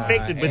been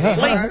infected with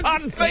Fleet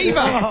pun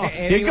fever.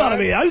 You've got to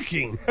be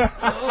oaking.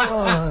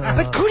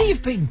 But could he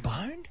have been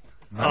boned?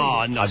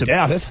 Oh, no, I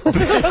doubt it.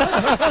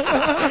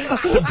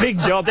 It's a big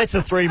job. That's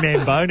a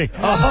 3-man boning.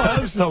 Oh,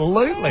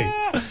 absolutely.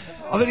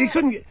 I mean, he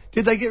couldn't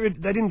get... They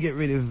didn't get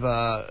rid of...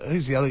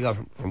 who's the other guy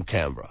from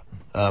Canberra?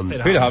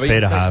 Peter Harvey.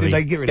 Did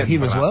they get rid of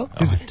him as well?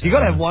 You got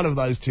to have one of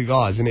those two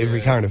guys in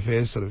every current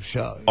affairs sort of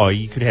show. Oh,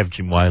 you could have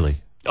Jim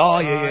Whaley. Oh,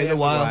 yeah, the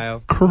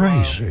whale.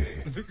 Crazy.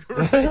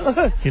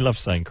 He loves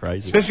saying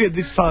crazy. Especially at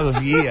this time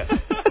of year.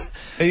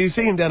 And you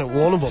see him down at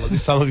Warrnambool at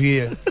this time of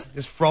year,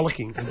 just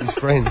frolicking with his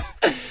friends.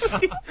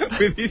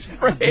 With his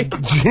friend.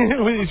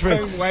 With his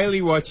friend.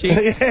 Whaley watching.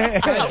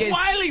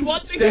 Whaley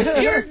watching?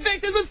 You're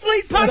infected with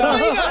fleet pun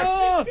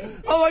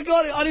fever. Oh my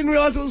God, I didn't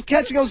realise it was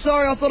catching. I'm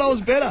sorry, I thought I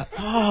was better.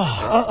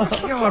 Oh,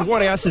 God,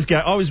 what else is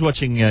going on? I was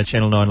watching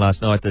Channel 9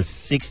 last night, the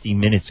 60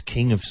 Minutes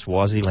King of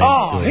Swaziland.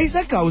 Oh,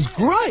 that guy was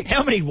great.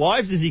 How many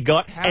wives has he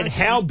got, and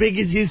how big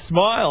is his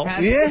smile?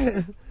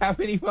 How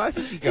many wives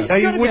has he got?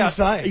 He wouldn't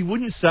say. He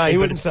wouldn't say. He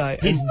wouldn't say.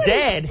 His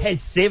dad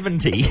has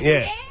 70.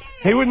 Yeah.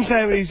 He wouldn't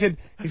say, but he said,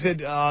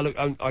 look,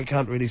 I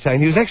can't really say. And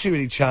he was actually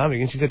really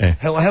charming. And she said,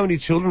 how many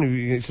children have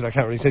you? He said, I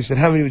can't really say. She said,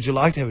 how many would you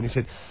like to have? And he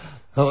said,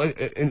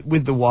 and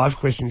with the wife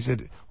question, he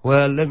said,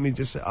 well, let me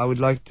just say, I would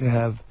like to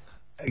have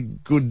a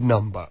good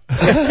number.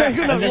 And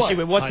then she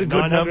went, what's a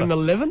good number?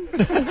 911?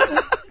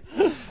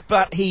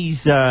 But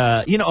he's,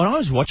 and I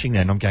was watching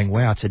that and I'm going,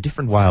 wow, it's a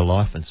different way of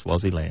life in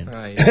Swaziland.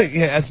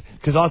 Yeah,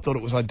 because I thought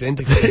it was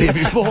identical here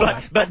before.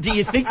 But do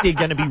you think they're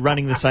going to be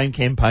running the same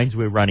campaigns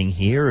we're running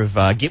here of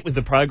get with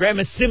the program,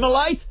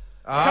 assimilate?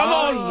 Come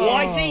on,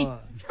 Whitey.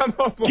 Come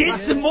on, get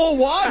some more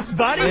wives,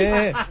 buddy.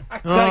 Yeah.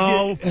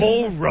 All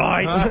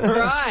right.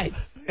 Right.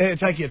 Yeah,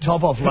 take your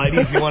top off, lady,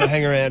 if you want to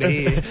hang around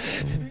here.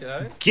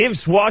 Give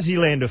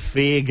Swaziland a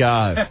fair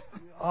go.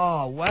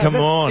 Oh, wow. Come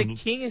on. The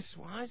king of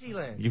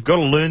Swaziland. You've got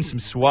to learn some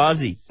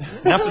Swazi.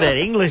 Enough of that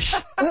English.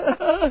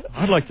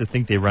 I'd like to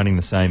think they're running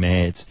the same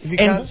ads. If you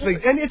can't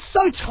speak. And it's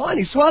so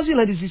tiny.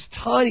 Swaziland is this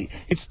tiny...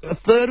 It's a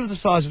third of the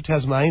size of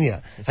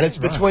Tasmania. And it's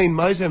between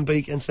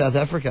Mozambique and South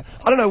Africa.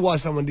 I don't know why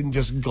someone didn't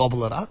just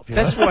gobble it up.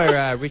 That's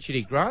where Richard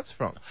E. Grant's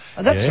from.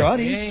 That's right,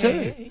 he is too.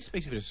 Yeah, he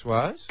speaks a bit of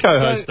Swaz.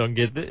 Co-host on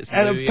Get This.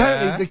 And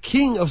apparently the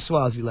king of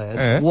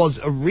Swaziland was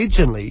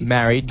originally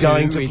married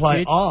going to to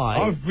play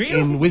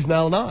in With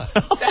Nile Night.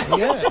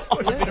 That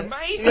would have been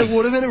amazing. It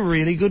would have been a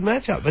really good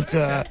matchup, but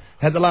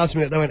at the last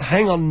minute they went,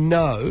 hang on,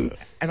 no,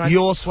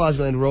 you're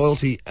Swaziland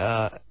royalty,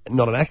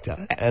 not an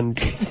actor, and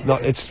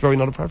it's probably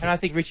not appropriate. And I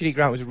think Richard E.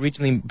 Grant was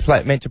originally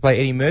meant to play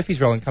Eddie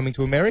Murphy's role in Coming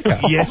to America.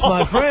 Yes,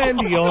 my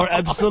friend, you're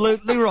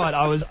absolutely right.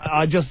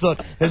 I just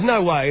thought, there's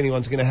no way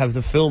anyone's going to have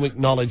the filmic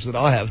knowledge that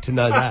I have to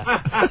know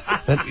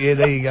that. But, yeah,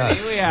 there you go.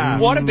 Here we are.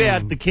 What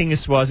about the King of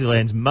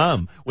Swaziland's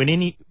mum? When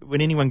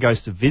anyone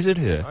goes to visit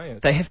her,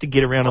 they have to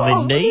get around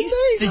on their knees.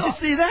 Did you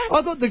see that?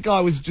 I thought the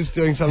guy was just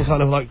doing some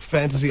kind of like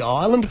Fantasy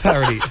Island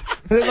parody.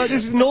 Like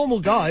this normal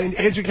guy, an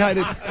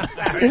educated,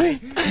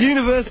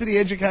 university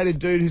educated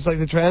dude who's like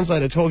the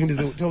translator talking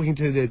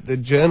to the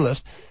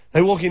journalist.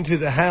 They walk into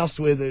the house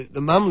where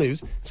the mum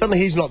lives. Suddenly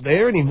he's not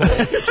there anymore.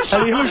 And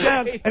he look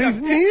down and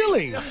he's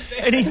kneeling.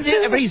 And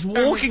he's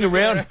walking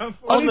around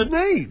on his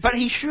knees. But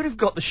he should have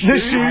got the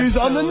shoes. The shoes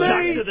on the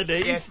knees. To the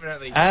knees.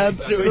 Definitely.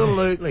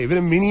 Absolutely. A bit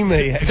of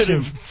mini-me action. Bit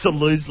of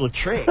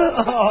Toulouse-Lautrec.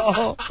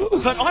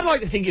 But I'd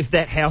like to think if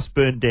that house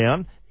burnt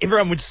down,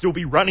 everyone would still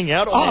be running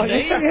out on their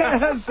knees. Yeah,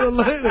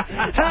 absolutely.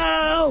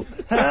 Help!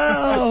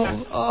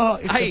 Help! Oh,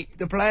 hey,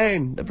 the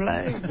plane.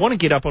 Want to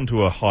get up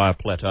onto a higher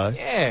plateau?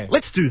 Yeah.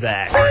 Let's do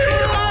that.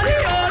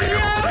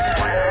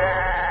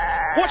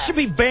 What should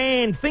be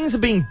banned? Things are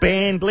being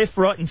banned left,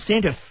 right and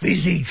centre.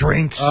 Fizzy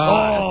drinks. They've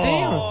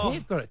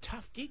got a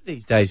tough gig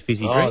these days,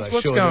 fizzy drinks.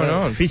 What's going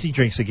on? Fizzy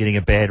drinks are getting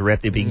a bad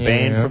rap. They're being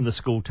banned from the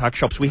school tuck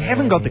shops. We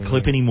haven't got the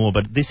clip anymore,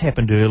 but this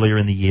happened earlier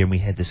in the year, and we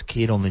had this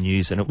kid on the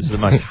news, and it was the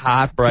most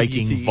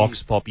heartbreaking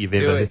vox pop you've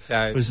ever heard.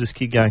 It was this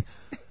kid going,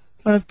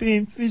 I've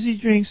banned fizzy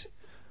drinks.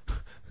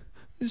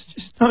 There's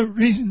just no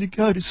reason to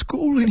go to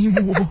school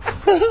anymore.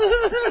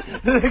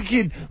 The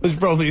kid was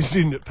probably a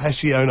student at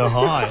Passiona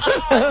High.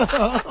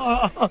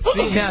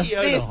 See, now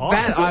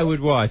that I would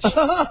watch.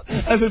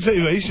 As a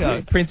TV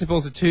show.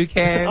 Principals of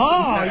Toucan.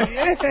 Oh,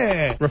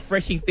 yeah.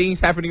 Refreshing things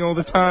happening all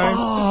the time.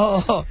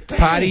 Oh.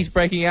 Parties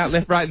breaking out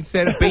left, right and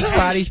centre. Beach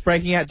parties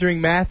breaking out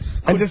during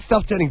maths. And just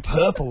stuff turning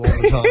purple all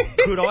the time.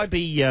 Could I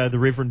be the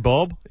Reverend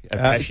Bob at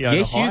Passiona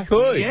yes, High? you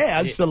could. Yeah,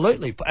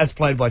 absolutely. As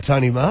played by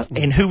Tony Martin.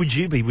 And who would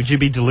you be? Would you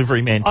be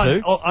delivery man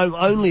too? I'm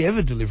only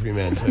ever delivery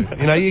man too.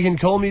 You know, you can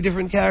call me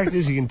different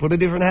characters, you can put a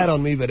different hat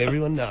on me, but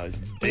everyone knows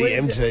it's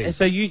DMT.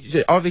 So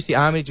you obviously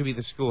Army would be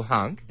the school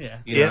hunk.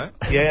 Yeah,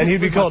 and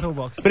he'd be called,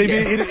 but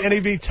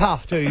he'd be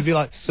tough too. He'd be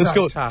like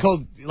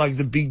called like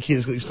the big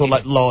kids. It's called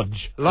like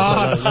Lodge.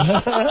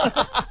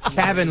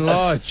 Cabin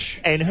Lodge.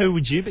 And who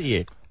would you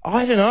be?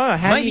 I don't know.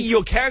 Maybe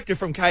your character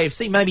from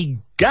KFC. Maybe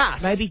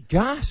Gus. Maybe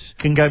Gus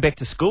can go back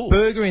to school.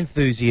 Burger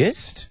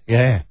enthusiast.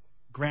 Yeah.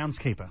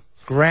 Groundskeeper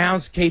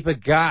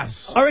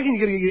Gus. I reckon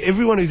you're going to get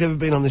everyone who's ever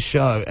been on the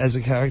show as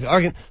a character. I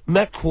reckon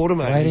Matt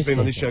Quartermain, who's been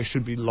on this show,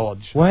 should be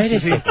Lodge. Wait a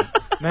second.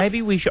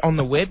 Maybe we should, on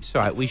the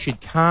website, we should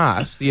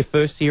cast the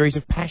first series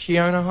of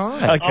Passiona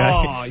High.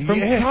 Okay. From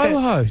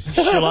co-host.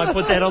 Shall I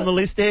put that on the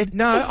list, Ed?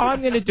 No,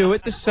 I'm going to do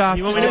it this afternoon.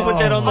 You want me to put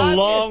that on the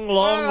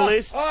long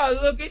list? Oh,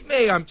 look at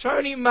me. I'm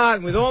Tony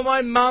Martin with all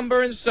my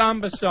mumba and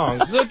samba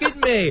songs. Look at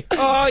me.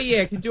 Oh,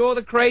 yeah, can do all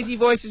the crazy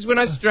voices when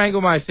I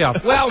strangle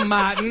myself. Well,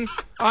 Martin,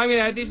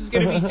 this is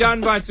going to be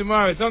done by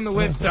tomorrow. It's on the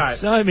website.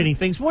 So many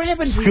things. What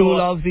happens to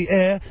School of the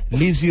Air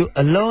leaves you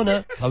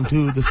alone. Come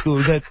to the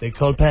school that they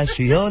call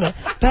Passiona.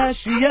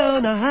 Passiona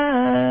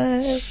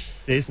High.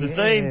 There's the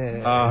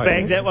theme.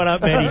 Bang that one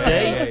up,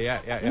 Matty D.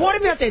 Yeah.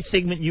 What about that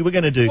segment you were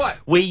going to do? What?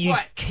 Where you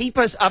keep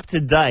us up to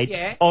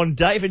date on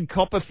David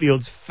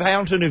Copperfield's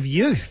Fountain of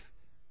Youth.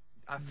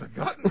 I've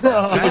forgotten. It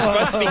was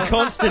supposed to be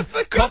constant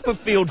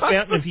Copperfield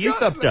Fountain of Youth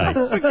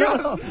updates.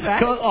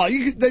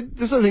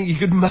 There's something you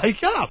could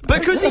make up.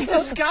 Because he's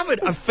discovered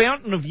a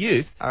fountain of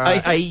youth,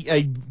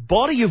 a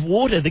body of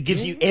water that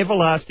gives you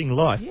everlasting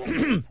life.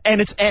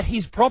 And it's at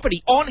his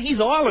property, on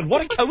his island.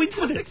 What a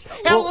coincidence.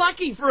 How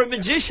lucky for a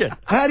magician.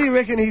 How do you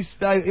reckon he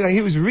stayed,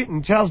 he was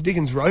written, Charles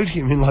Dickens wrote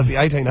him in like the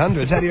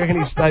 1800s. How do you reckon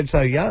he stayed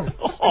so young?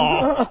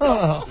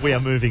 We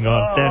are moving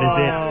on. That is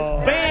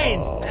it.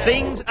 Bans.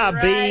 Things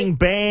are being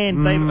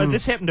banned.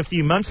 This happened a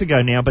few months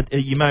ago now, but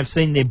you may have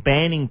seen they're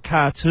banning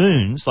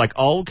cartoons, like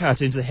old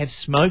cartoons that have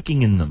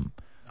smoking in them.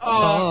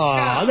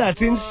 Oh,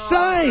 that's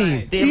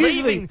insane.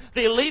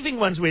 They're leaving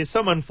ones where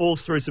someone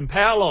falls through some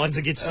power lines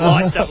and gets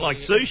sliced up like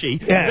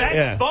sushi.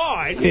 That's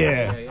fine.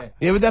 Yeah,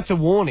 but that's a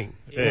warning.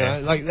 Yeah.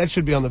 You know, like that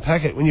should be on the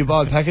packet. When you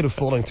buy a packet of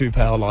falling through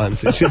power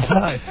lines, it should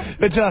say.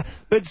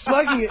 But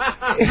smoking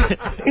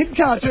in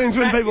cartoons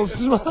when people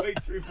smoke.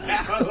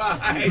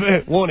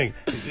 Warning.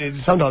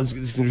 Sometimes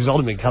this can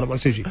result in being cut up like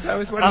sushi. That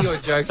was one of your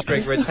jokes,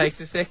 Greg, where it takes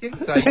a second.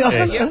 So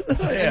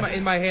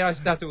in my head, I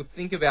start to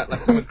think about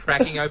like someone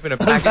cracking open a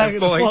packet and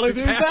falling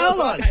through power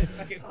lines.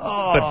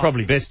 But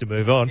probably best to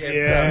move on.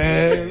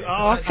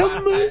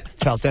 Come on.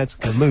 Charles Dance,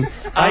 come on.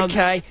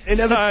 Okay,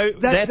 so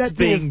that's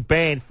being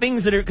banned.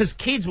 Things that are, because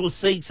kids will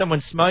see someone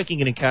smoking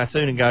in a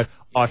cartoon and go,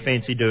 I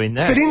fancy doing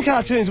that. But in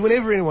cartoons,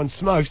 whenever anyone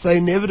smokes, they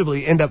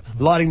inevitably end up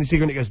lighting the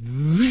cigarette and it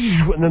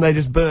goes, and then they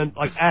just burn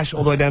like ash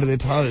all the way down to their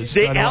toes.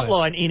 Their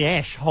outline in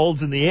ash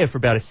holds in the air for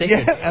about a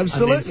second. Yeah,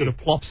 absolutely. And then sort of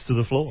plops to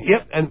the floor.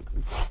 Yep, and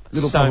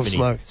little puff of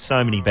smoke.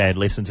 So many bad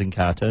lessons in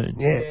cartoons.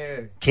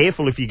 Yeah.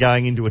 Careful if you're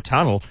going into a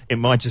tunnel, it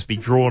might just be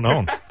drawn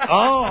on.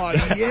 Oh,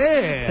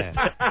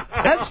 yeah.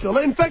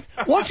 Absolutely. In fact,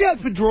 watch out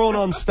for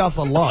drawn-on stuff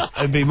a lot,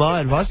 would be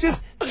my advice.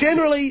 Just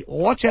generally,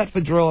 watch out for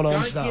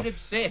drawn-on stuff. Don't get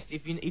obsessed.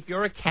 If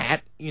you're a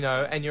cat,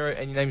 and your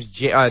name's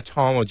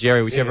Tom or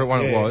Jerry, whichever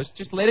one it was,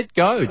 just let it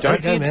go.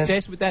 Don't be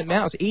obsessed with that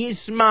mouse. He is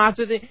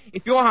smarter than...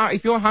 If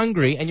you're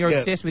hungry and you're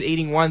obsessed with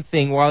eating one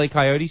thing, Wile E.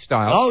 Coyote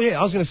style... Oh, yeah,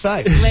 I was going to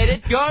say. Let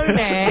it go,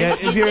 man.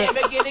 You're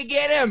never going to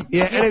get him.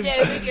 Yeah, you're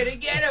never going to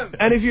get him.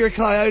 And if you're a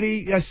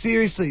coyote,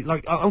 seriously,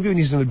 like, I'm giving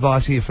you some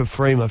advice here for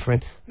free, my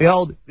friend. The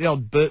old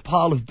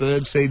pile of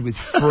birdseed with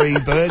free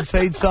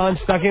birdseed signs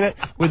stuck in it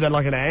with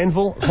like an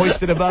anvil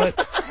hoisted above it.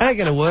 Ain't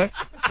going to work.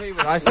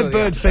 That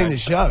bird's seen the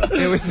show.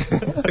 I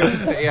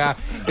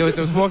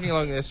was walking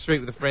along the street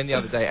with a friend the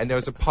other day, and there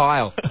was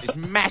this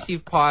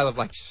massive pile of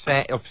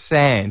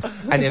sand,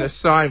 and then a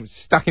sign was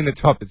stuck in the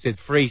top that said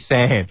 "free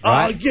sand."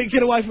 Right? Oh,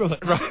 get away from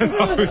it! Right?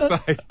 I was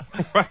like,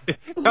 wait,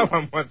 no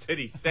one wants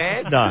any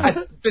sand.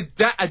 No.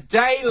 A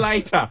day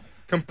later.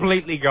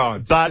 Completely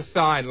gone. But a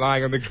sign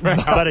lying on the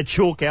ground. But a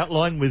chalk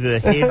outline with a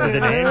head with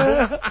an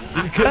anvil.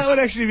 That would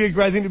actually be a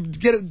great thing to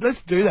get.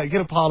 Let's do that.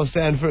 Get a pile of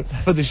sand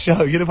for the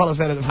show. Get a pile of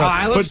sand at the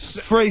front. Put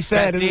free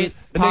sand. And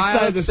the next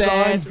day the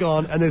sign's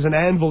gone and there's an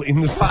anvil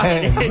in the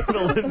sand.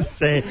 Anvil in the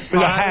sand. With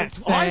a hat.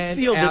 I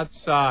feel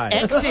outside.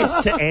 that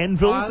access to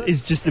anvils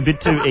is just a bit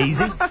too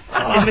easy in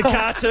the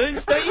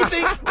cartoons, don't you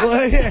think?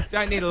 Well, yeah.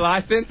 Don't need a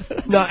license.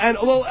 No, and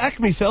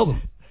Acme sell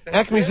them.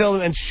 Acme sell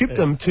them and ship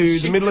them to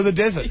the middle of the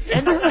desert.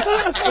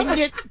 And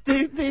yet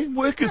their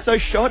work is so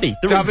shoddy.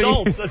 The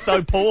results are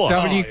so poor.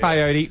 W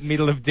Coyote,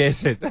 middle of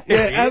desert.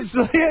 Yeah,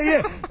 absolutely.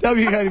 Yeah.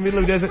 W Coyote, middle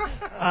of desert.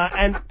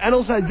 And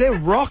also their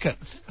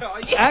rockets.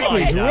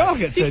 Acme's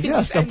rockets are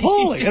just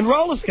appalling. And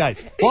roller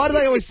skates. Why do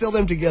they always sell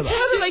them together?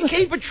 How do they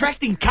keep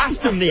attracting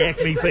custom, the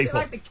Acme people?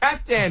 Like the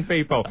Captain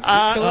people.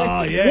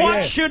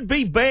 What should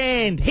be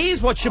banned?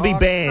 Here's what should be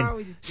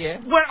banned.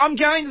 When I'm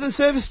going to the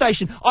service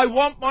station, I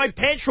want my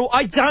petrol.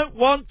 I don't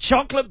want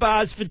chocolate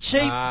bars for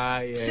cheap.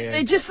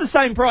 They're just the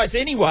same price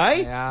anyway.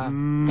 You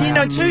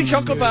know, 2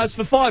 chocolate bars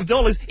for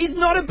 $5 is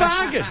not a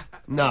bargain.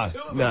 No.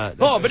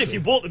 But if you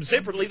bought them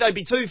separately, they'd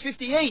be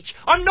 $2.50 each.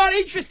 I'm not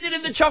interested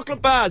in the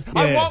chocolate bars. Yeah.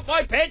 I want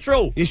my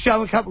petrol. You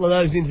shove a couple of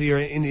those into your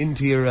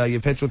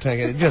petrol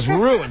tank, and it just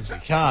ruins the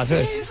car too.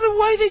 It's the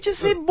way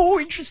they're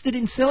more interested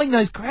in selling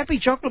those crappy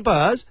chocolate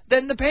bars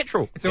than the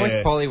petrol. It's always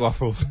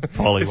Pollywaffles.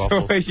 Pollywaffles. It's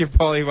always your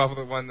Pollywaffle,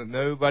 the one that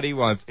nobody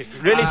wants.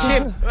 Really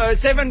cheap.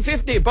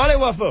 $7.50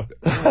 Pollywaffle.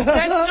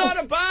 That's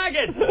not a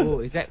bargain. Oh,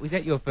 was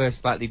that your first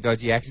slightly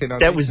dodgy accent on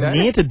that was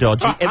near to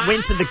dodgy. It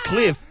went to the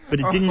cliff, but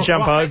it didn't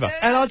jump over.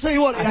 And I'll tell you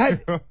what,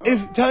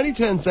 if Tony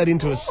turns that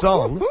into a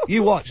song,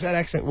 you watch, that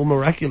accent will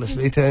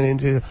miraculously turn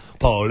into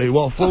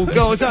Pollywaffle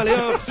goes only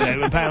up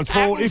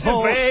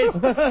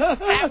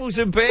 £7.44. Apples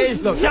and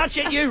pears. Touch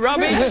it, you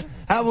rubbish.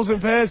 Apples and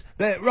pears,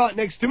 they're right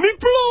next to me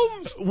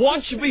plums.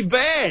 What should be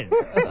banned?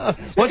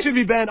 What should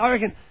be banned? I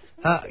reckon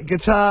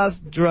guitars,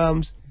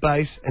 drums,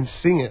 bass, and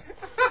singer.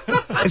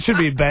 It should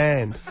be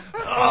banned.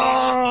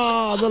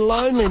 Oh, the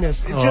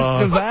loneliness. It just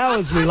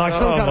devours me like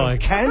some kind of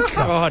cancer.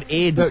 God,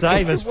 Ed,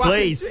 save us,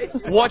 please.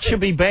 What should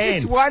be banned?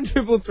 It's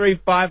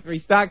 13353.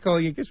 Start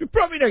calling it because we're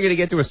probably not going to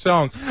get to a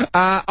song.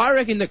 I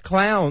reckon that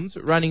clowns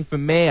running for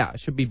mayor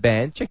should be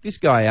banned. Check this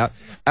guy out.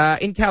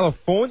 In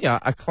California,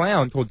 a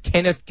clown called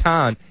Kenneth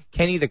Kahn,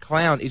 Kenny the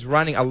Clown, is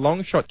running a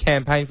long shot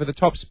campaign for the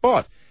top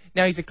spot.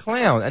 Now, he's a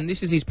clown, and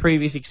this is his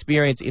previous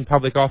experience in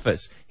public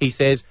office. He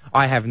says,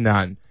 I have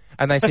none.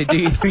 And they said, do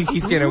you think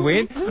he's going to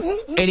win?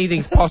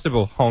 Anything's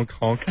possible. Honk,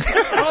 honk.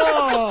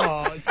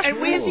 Oh, and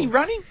where's he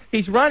running?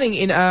 He's running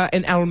in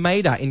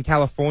Alameda in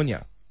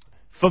California.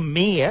 For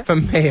mayor? For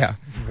mayor.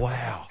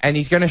 Wow. And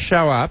he's going to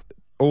show up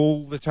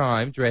all the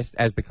time dressed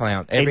as the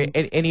clown.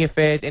 Any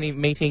affairs, any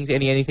meetings,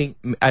 anything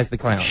as the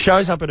clown.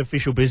 Shows up at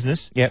official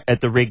business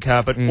at the red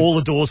carpet. All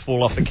the doors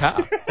fall off the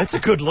car. That's a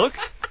good look.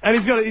 And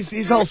he's got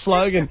his whole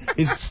slogan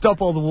is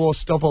 "Stop all the war,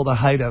 stop all the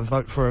hater,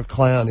 vote for a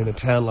clown in a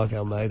town like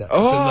Almeida." It's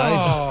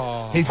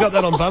amazing. He's got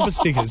that on bumper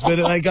stickers, but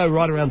they go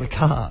right around the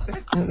car.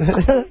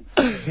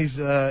 He's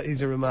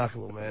a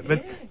remarkable man.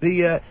 But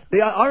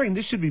I reckon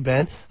this should be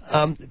banned.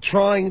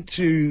 Trying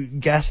to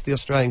gas the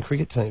Australian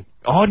cricket team.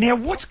 Oh, now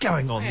what's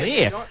going on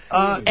there?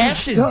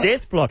 Ash's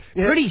death plot,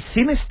 pretty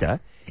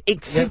sinister.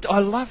 Except I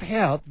love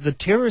how the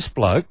terrorist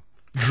bloke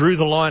drew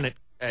the line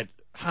at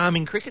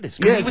harming cricketers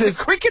because he was a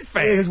cricket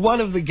fan. Yeah, because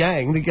one of the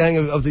gang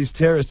of these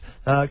terrorists,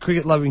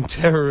 cricket-loving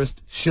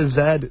terrorist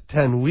Shazad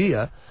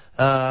Tanweer,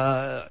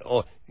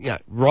 or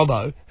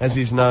Robbo, as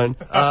he's known,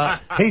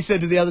 he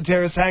said to the other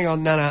terrorists, hang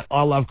on, no,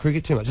 I love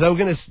cricket too much. They were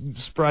going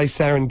to spray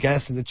sarin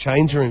gas in the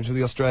change rooms of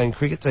the Australian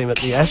cricket team at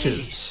the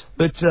Ashes.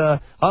 But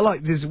I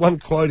like this one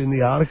quote in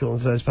the article in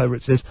today's paper.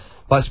 It says,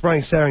 by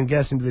spraying sarin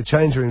gas into the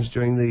change rooms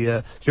during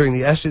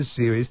the Ashes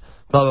series,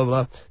 blah, blah,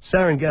 blah.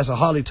 Sarin gas, a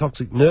highly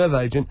toxic nerve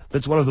agent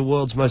that's one of the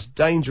world's most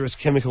dangerous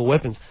chemical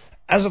weapons.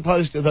 As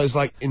opposed to those,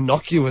 like,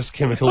 innocuous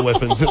chemical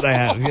weapons that they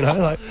have, you know?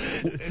 Like,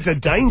 it's a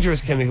dangerous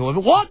chemical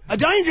weapon. What? A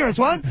dangerous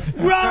one?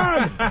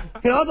 Run!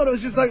 You know, I thought it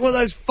was just like one of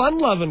those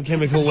fun-loving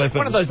chemical weapons.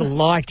 One of those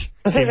light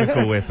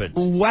chemical weapons.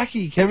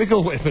 Wacky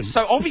chemical weapons.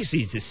 So obviously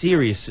it's a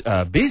serious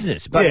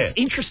business, but it's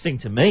interesting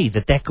to me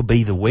that could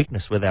be the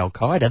weakness with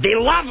Al-Qaeda. Their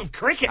love of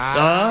cricket. So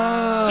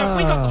if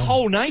we got the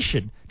whole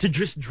nation to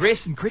just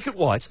dress in cricket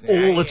whites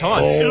all the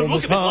time, it'll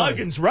look at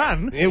Logan's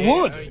run. It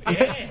would.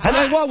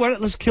 And while we're at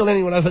it, let's kill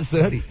anyone over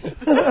 30.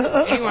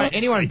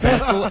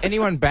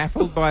 anyone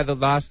baffled by the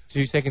last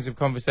 2 seconds of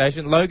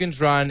conversation? Logan's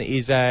Run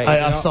is a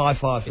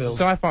sci-fi film. It's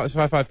a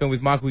sci-fi film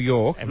with Michael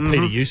York and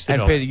Peter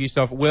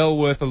Ustinov. Well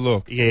worth a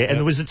look. Yeah, and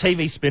there was a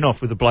TV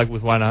spin-off with a bloke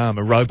with one arm,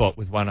 a robot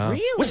with one arm.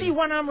 Really? Was he a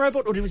one-arm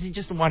robot, or was he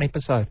just in one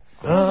episode?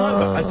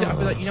 I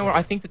feel like, you know what?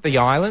 I think that The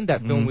Island,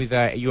 that film with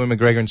Ewan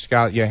McGregor and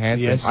Scarlett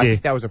Johansson, I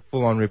think that was a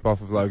full-on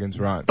rip-off of Logan's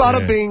Run.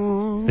 Bada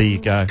bing. There you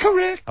go.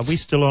 Correct. Are we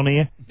still on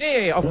here?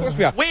 Yeah, of course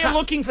we are. We're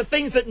looking for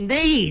things that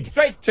need.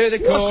 Straight to the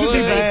callers. What should be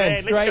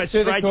banned? Let's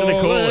go straight to the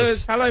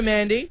callers. Hello,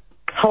 Mandy.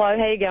 Hello,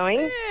 how you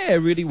going? Yeah,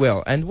 really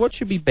well. And what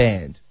should be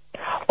banned?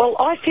 Well,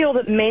 I feel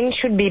that men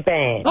should be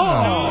banned.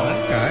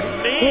 Oh, okay.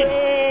 Men?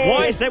 Yeah.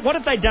 Why is that? What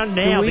have they done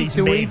now,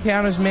 Do we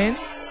count as men?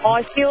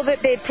 I feel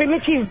that they're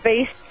primitive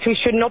beasts who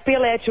should not be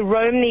allowed to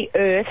roam the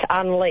earth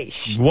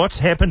unleashed. What's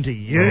happened to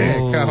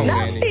you?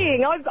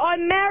 Nothing.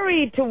 I'm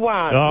married to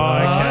one.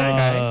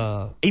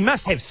 Oh, okay. He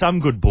must have some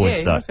good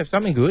points, though. He must have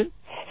something good.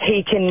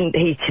 He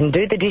can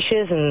do the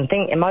dishes and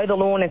mow the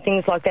lawn and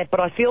things like that, but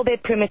I feel they're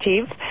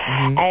primitive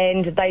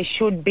and they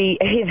should be,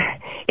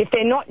 if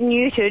they're not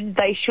neutered,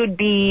 they should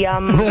be put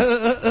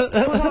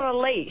on a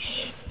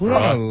leash.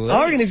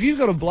 I reckon if you've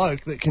got a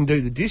bloke that can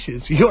do the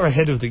dishes, you're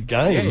ahead of the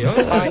game. Yeah,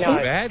 I know.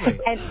 Badly.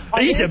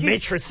 He's a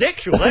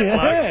metrosexual,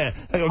 that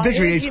bloke. I bet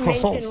you eats you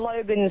croissants. mentioned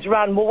Logan's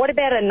Run. Well, what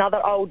about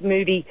another old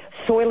movie,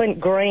 Soylent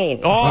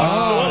Green?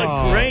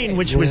 Soylent Green,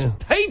 which was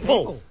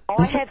people.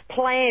 I have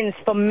plans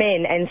for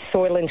men and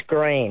Soylent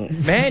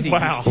Green. Mandy,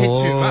 wow.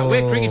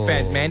 We're cricket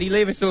fans, Mandy.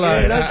 Leave us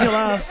alone. Yeah, don't kill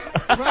us.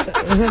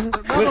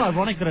 Rather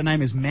ironic that her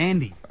name is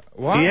Mandy.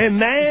 What? Yeah,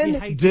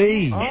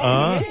 Man-D.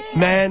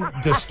 Man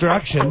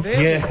Destruction.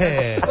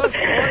 Yeah.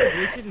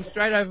 You're sitting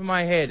straight over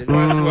my head.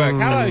 Nice work.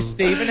 Hello,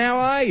 Stephen. How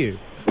are you?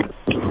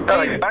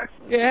 Hello, mate.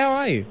 Yeah, how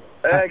are you?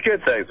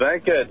 Good, thanks,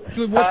 mate. Good.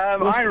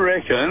 I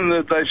reckon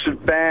that they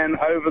should ban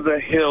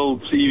over-the-hill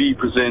TV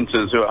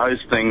presenters who are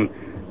hosting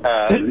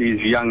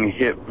these young,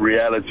 hip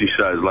reality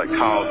shows like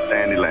Carl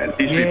Sandyland.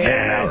 He should be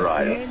banned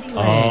outright.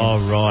 Oh,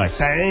 right.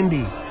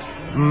 Sandy.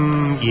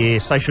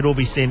 Yes, they should all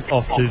be sent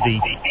off to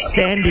the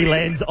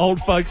Sandylands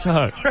old folks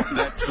home.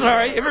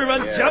 Sorry,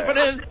 everyone's jumping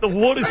in. The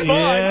water's fine.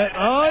 Yeah.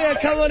 Oh, yeah,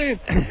 come on in.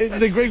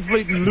 The Greek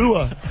fleet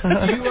lure.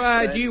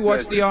 Do you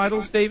watch The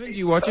Idol, Stephen? Do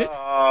you watch it?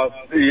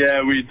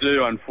 Yeah, we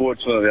do,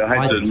 unfortunately.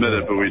 I hate to admit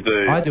it, but we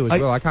do. I do as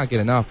well. I can't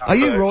get enough. Are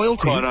you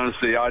royalty? Quite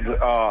honestly, I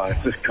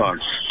just can't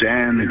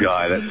stand the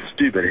guy. That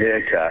stupid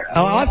haircut.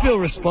 I feel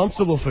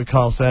responsible for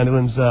Carl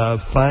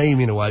Sandilands' fame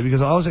in a way,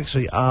 because I was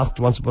actually asked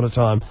once upon a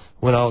time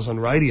when I was on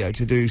radio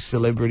to do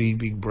Celebrity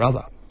Big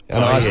Brother,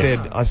 and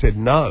I said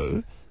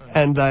no,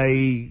 and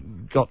they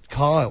got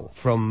Kyle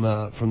from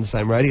the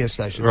same radio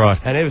station, right?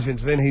 And ever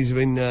since then, he's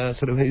been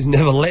he's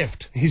never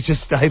left. He's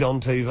just stayed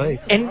on TV.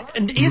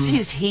 And is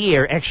his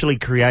hair actually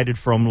created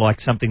from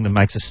like something that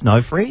makes a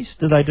snow freeze?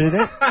 Do they do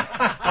that?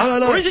 I don't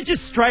know. Or is it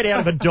just straight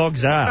out of a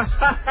dog's ass?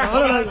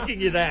 I'm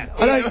asking you that.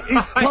 I know.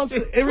 He's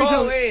constant every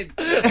time.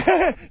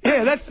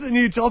 Yeah, that's the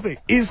new topic.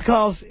 Is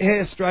Kyle's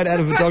hair straight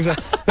out of a dog's ass?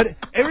 But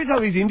every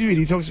time he's interviewed,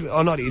 he talks about.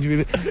 Oh, not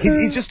interviewed. But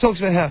he just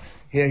talks about how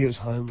he was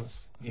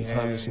homeless. He was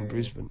homeless in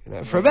Brisbane,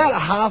 for about a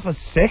half a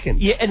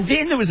second. Yeah, and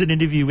then there was an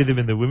interview with him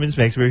in the Women's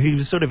Max where he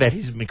was sort of at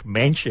his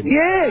McMansion.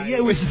 Yeah,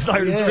 which is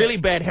it was a really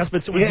bad house,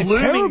 but it was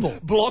looming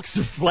blocks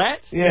of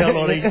flats down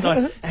on each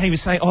side. And he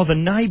was saying,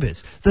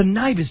 the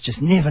neighbours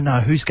just never know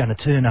who's going to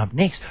turn up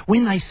next.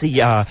 When they see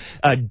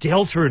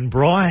Delta and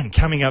Brian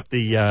coming up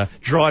the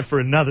drive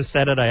for another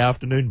Saturday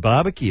afternoon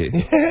barbecue,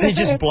 they're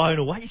just blown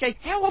away. You go,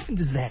 how often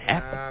does that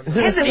happen?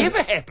 Has it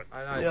ever happened?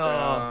 I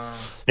know.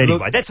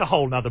 Anyway, that's a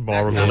whole nother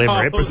moral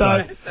dilemma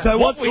episode. So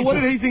what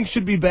did he think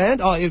should be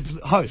banned? Oh, if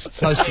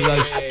hosts of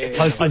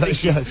those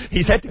shows.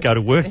 He's had to go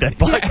to work, that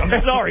bloke.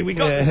 I'm sorry, we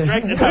got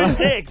distracted. Who's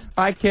next?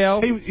 Hi, Kel.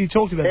 He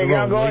talked about the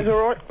guys,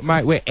 all right?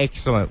 Mate, we're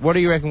excellent. What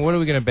do you reckon? What are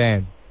we going to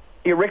ban?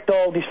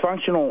 Erectile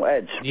dysfunctional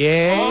ads.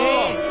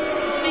 Yeah.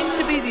 It seems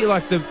to be the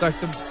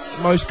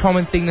most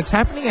common thing that's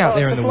happening out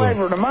there in the world. It's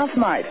the flavour of the month,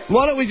 mate.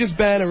 Why don't we just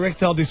ban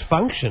erectile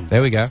dysfunction?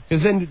 There we go.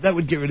 Because then that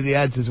would get rid of the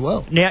ads as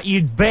well. Now,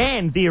 you'd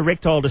ban the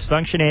erectile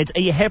dysfunction ads. Are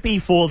you happy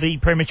for the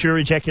premature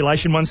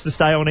ejaculation ones to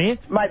stay on air?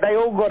 Mate, they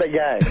all got to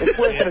go. It's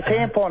worse than a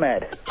tampon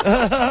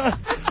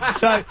ad.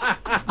 So,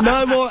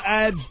 no more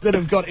ads that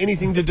have got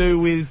anything to do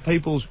with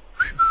people's...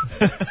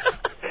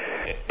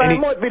 But it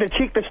might be the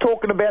chick that's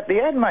talking about the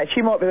ad, mate.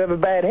 She might have a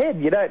bad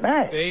head. You don't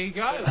know. There you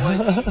go.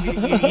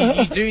 Well,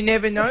 you do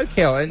never know,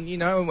 Kel. And,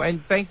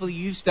 and thankfully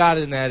you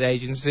started in that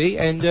agency,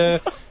 and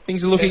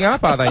things are looking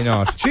up, are they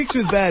not? Chicks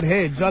with bad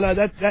heads. I know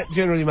that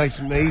generally makes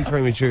me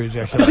premature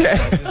ejaculate.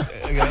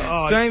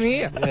 Same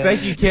here. Yeah.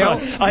 Thank you,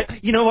 Kel.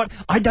 You know what?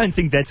 I don't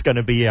think that's going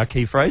to be our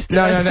key phrase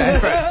today. No.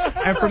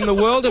 And from the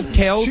world of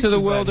Kel to the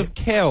world of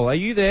Kel. Are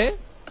you there?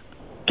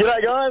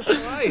 G'day, guys.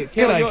 How are you?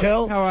 G'day,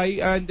 Kel. How are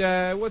you? And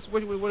what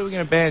are we going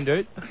to ban,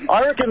 dude?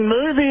 I reckon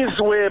movies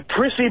where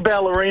prissy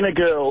ballerina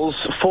girls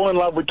fall in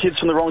love with kids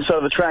from the wrong side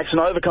of the tracks and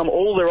overcome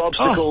all their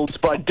obstacles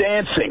by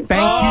dancing.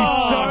 Thank you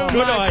so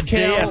good much,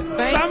 idea. Kel.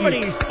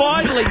 Somebody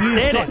finally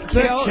said it.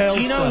 Kel,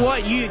 you know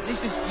what? You've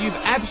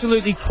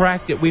absolutely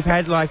cracked it. We've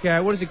had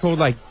what is it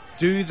called?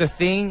 Do the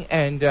thing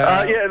and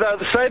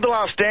Save the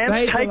Last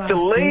Dance, Take the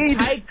Lead.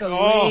 Take the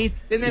lead.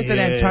 Then there's that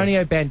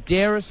Antonio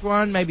Banderas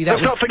one. Maybe that.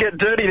 Let's not forget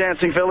Dirty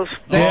Dancing, fellas.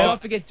 Let's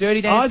not forget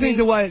Dirty Dancing. I think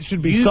the way it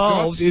should be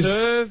solved is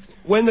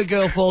when the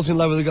girl falls in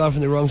love with the guy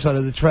from the wrong side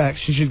of the tracks,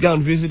 she should go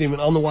and visit him,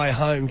 and on the way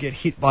home get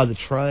hit by the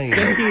train.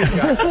 There you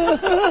go.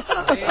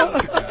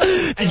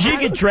 Did you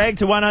get dragged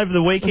to one over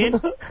the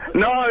weekend?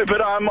 No,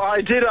 but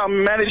I did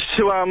manage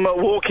to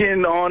walk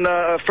in on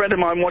a friend of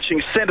mine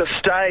watching Centre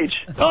Stage.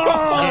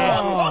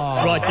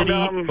 Right, did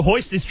he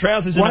hoist his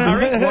trousers in a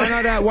hurry?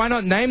 Why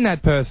not name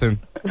that person?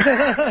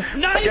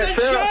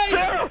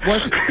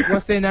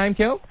 What's their name,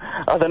 Kel?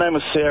 Their name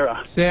was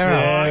Sarah.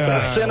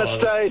 Sarah. Centre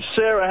Stage,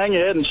 Sarah, hang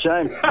your head in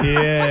shame.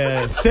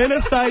 Yeah, Centre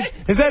Stage.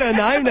 Is that her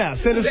name now?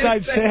 Centre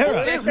Stage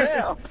Sarah. It is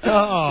now.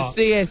 The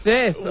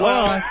CSS.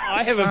 Well,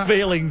 I have a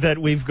feeling that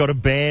we've got a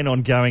ban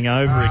on going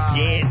over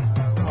again.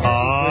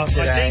 I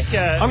think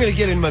I'm going to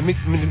get in my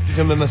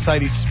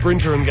Mercedes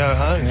Sprinter and go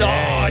home.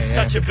 It's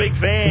such a big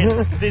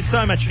van. There's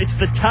so much. It's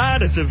the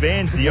TARDIS of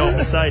vans, the old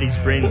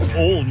Mercedes-Benz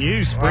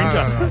all-new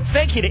Sprinter.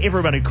 Thank you to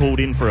everyone who called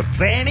in for a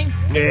banning.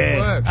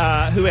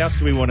 Yeah. Who else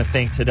do we want to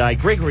thank today?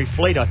 Gregory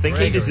Fleet, I think.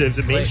 He deserves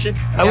a mention.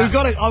 I've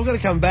got to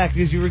come back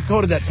because you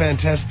recorded that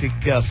fantastic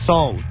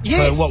song.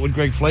 Yes. So what would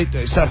Greg Fleet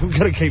do? So we've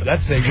got to keep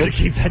that segment.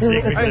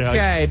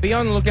 Okay, be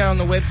on the lookout on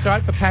the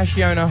website for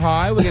Passiona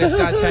High. We're going to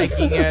start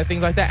taking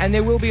things like that. And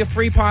there will be a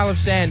free pile of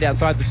sand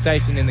outside the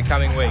station in the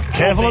coming week.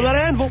 Careful of that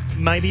anvil.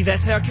 Maybe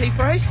that's our key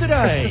phrase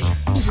today.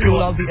 School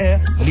of the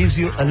air leaves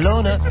you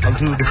alone. Come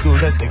to the school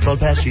that they call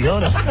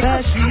Passiona.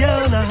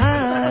 Passiona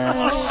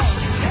High.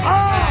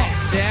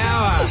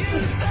 Tower.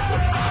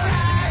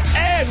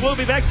 And we'll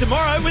be back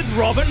tomorrow with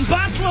Robin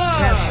Butler.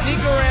 Now stick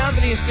around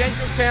for the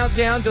Essential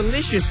Countdown.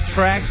 Delicious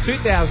tracks.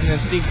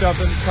 2006 of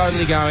them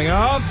totally going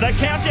off. The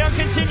countdown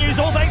continues.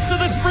 All thanks to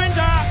the Sprinter.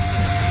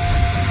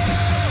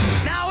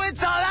 Now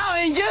it's all out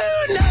and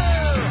you know.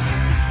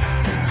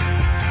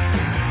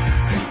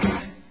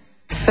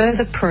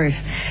 Further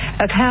proof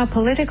of how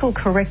political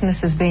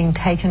correctness is being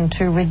taken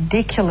to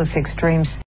ridiculous extremes.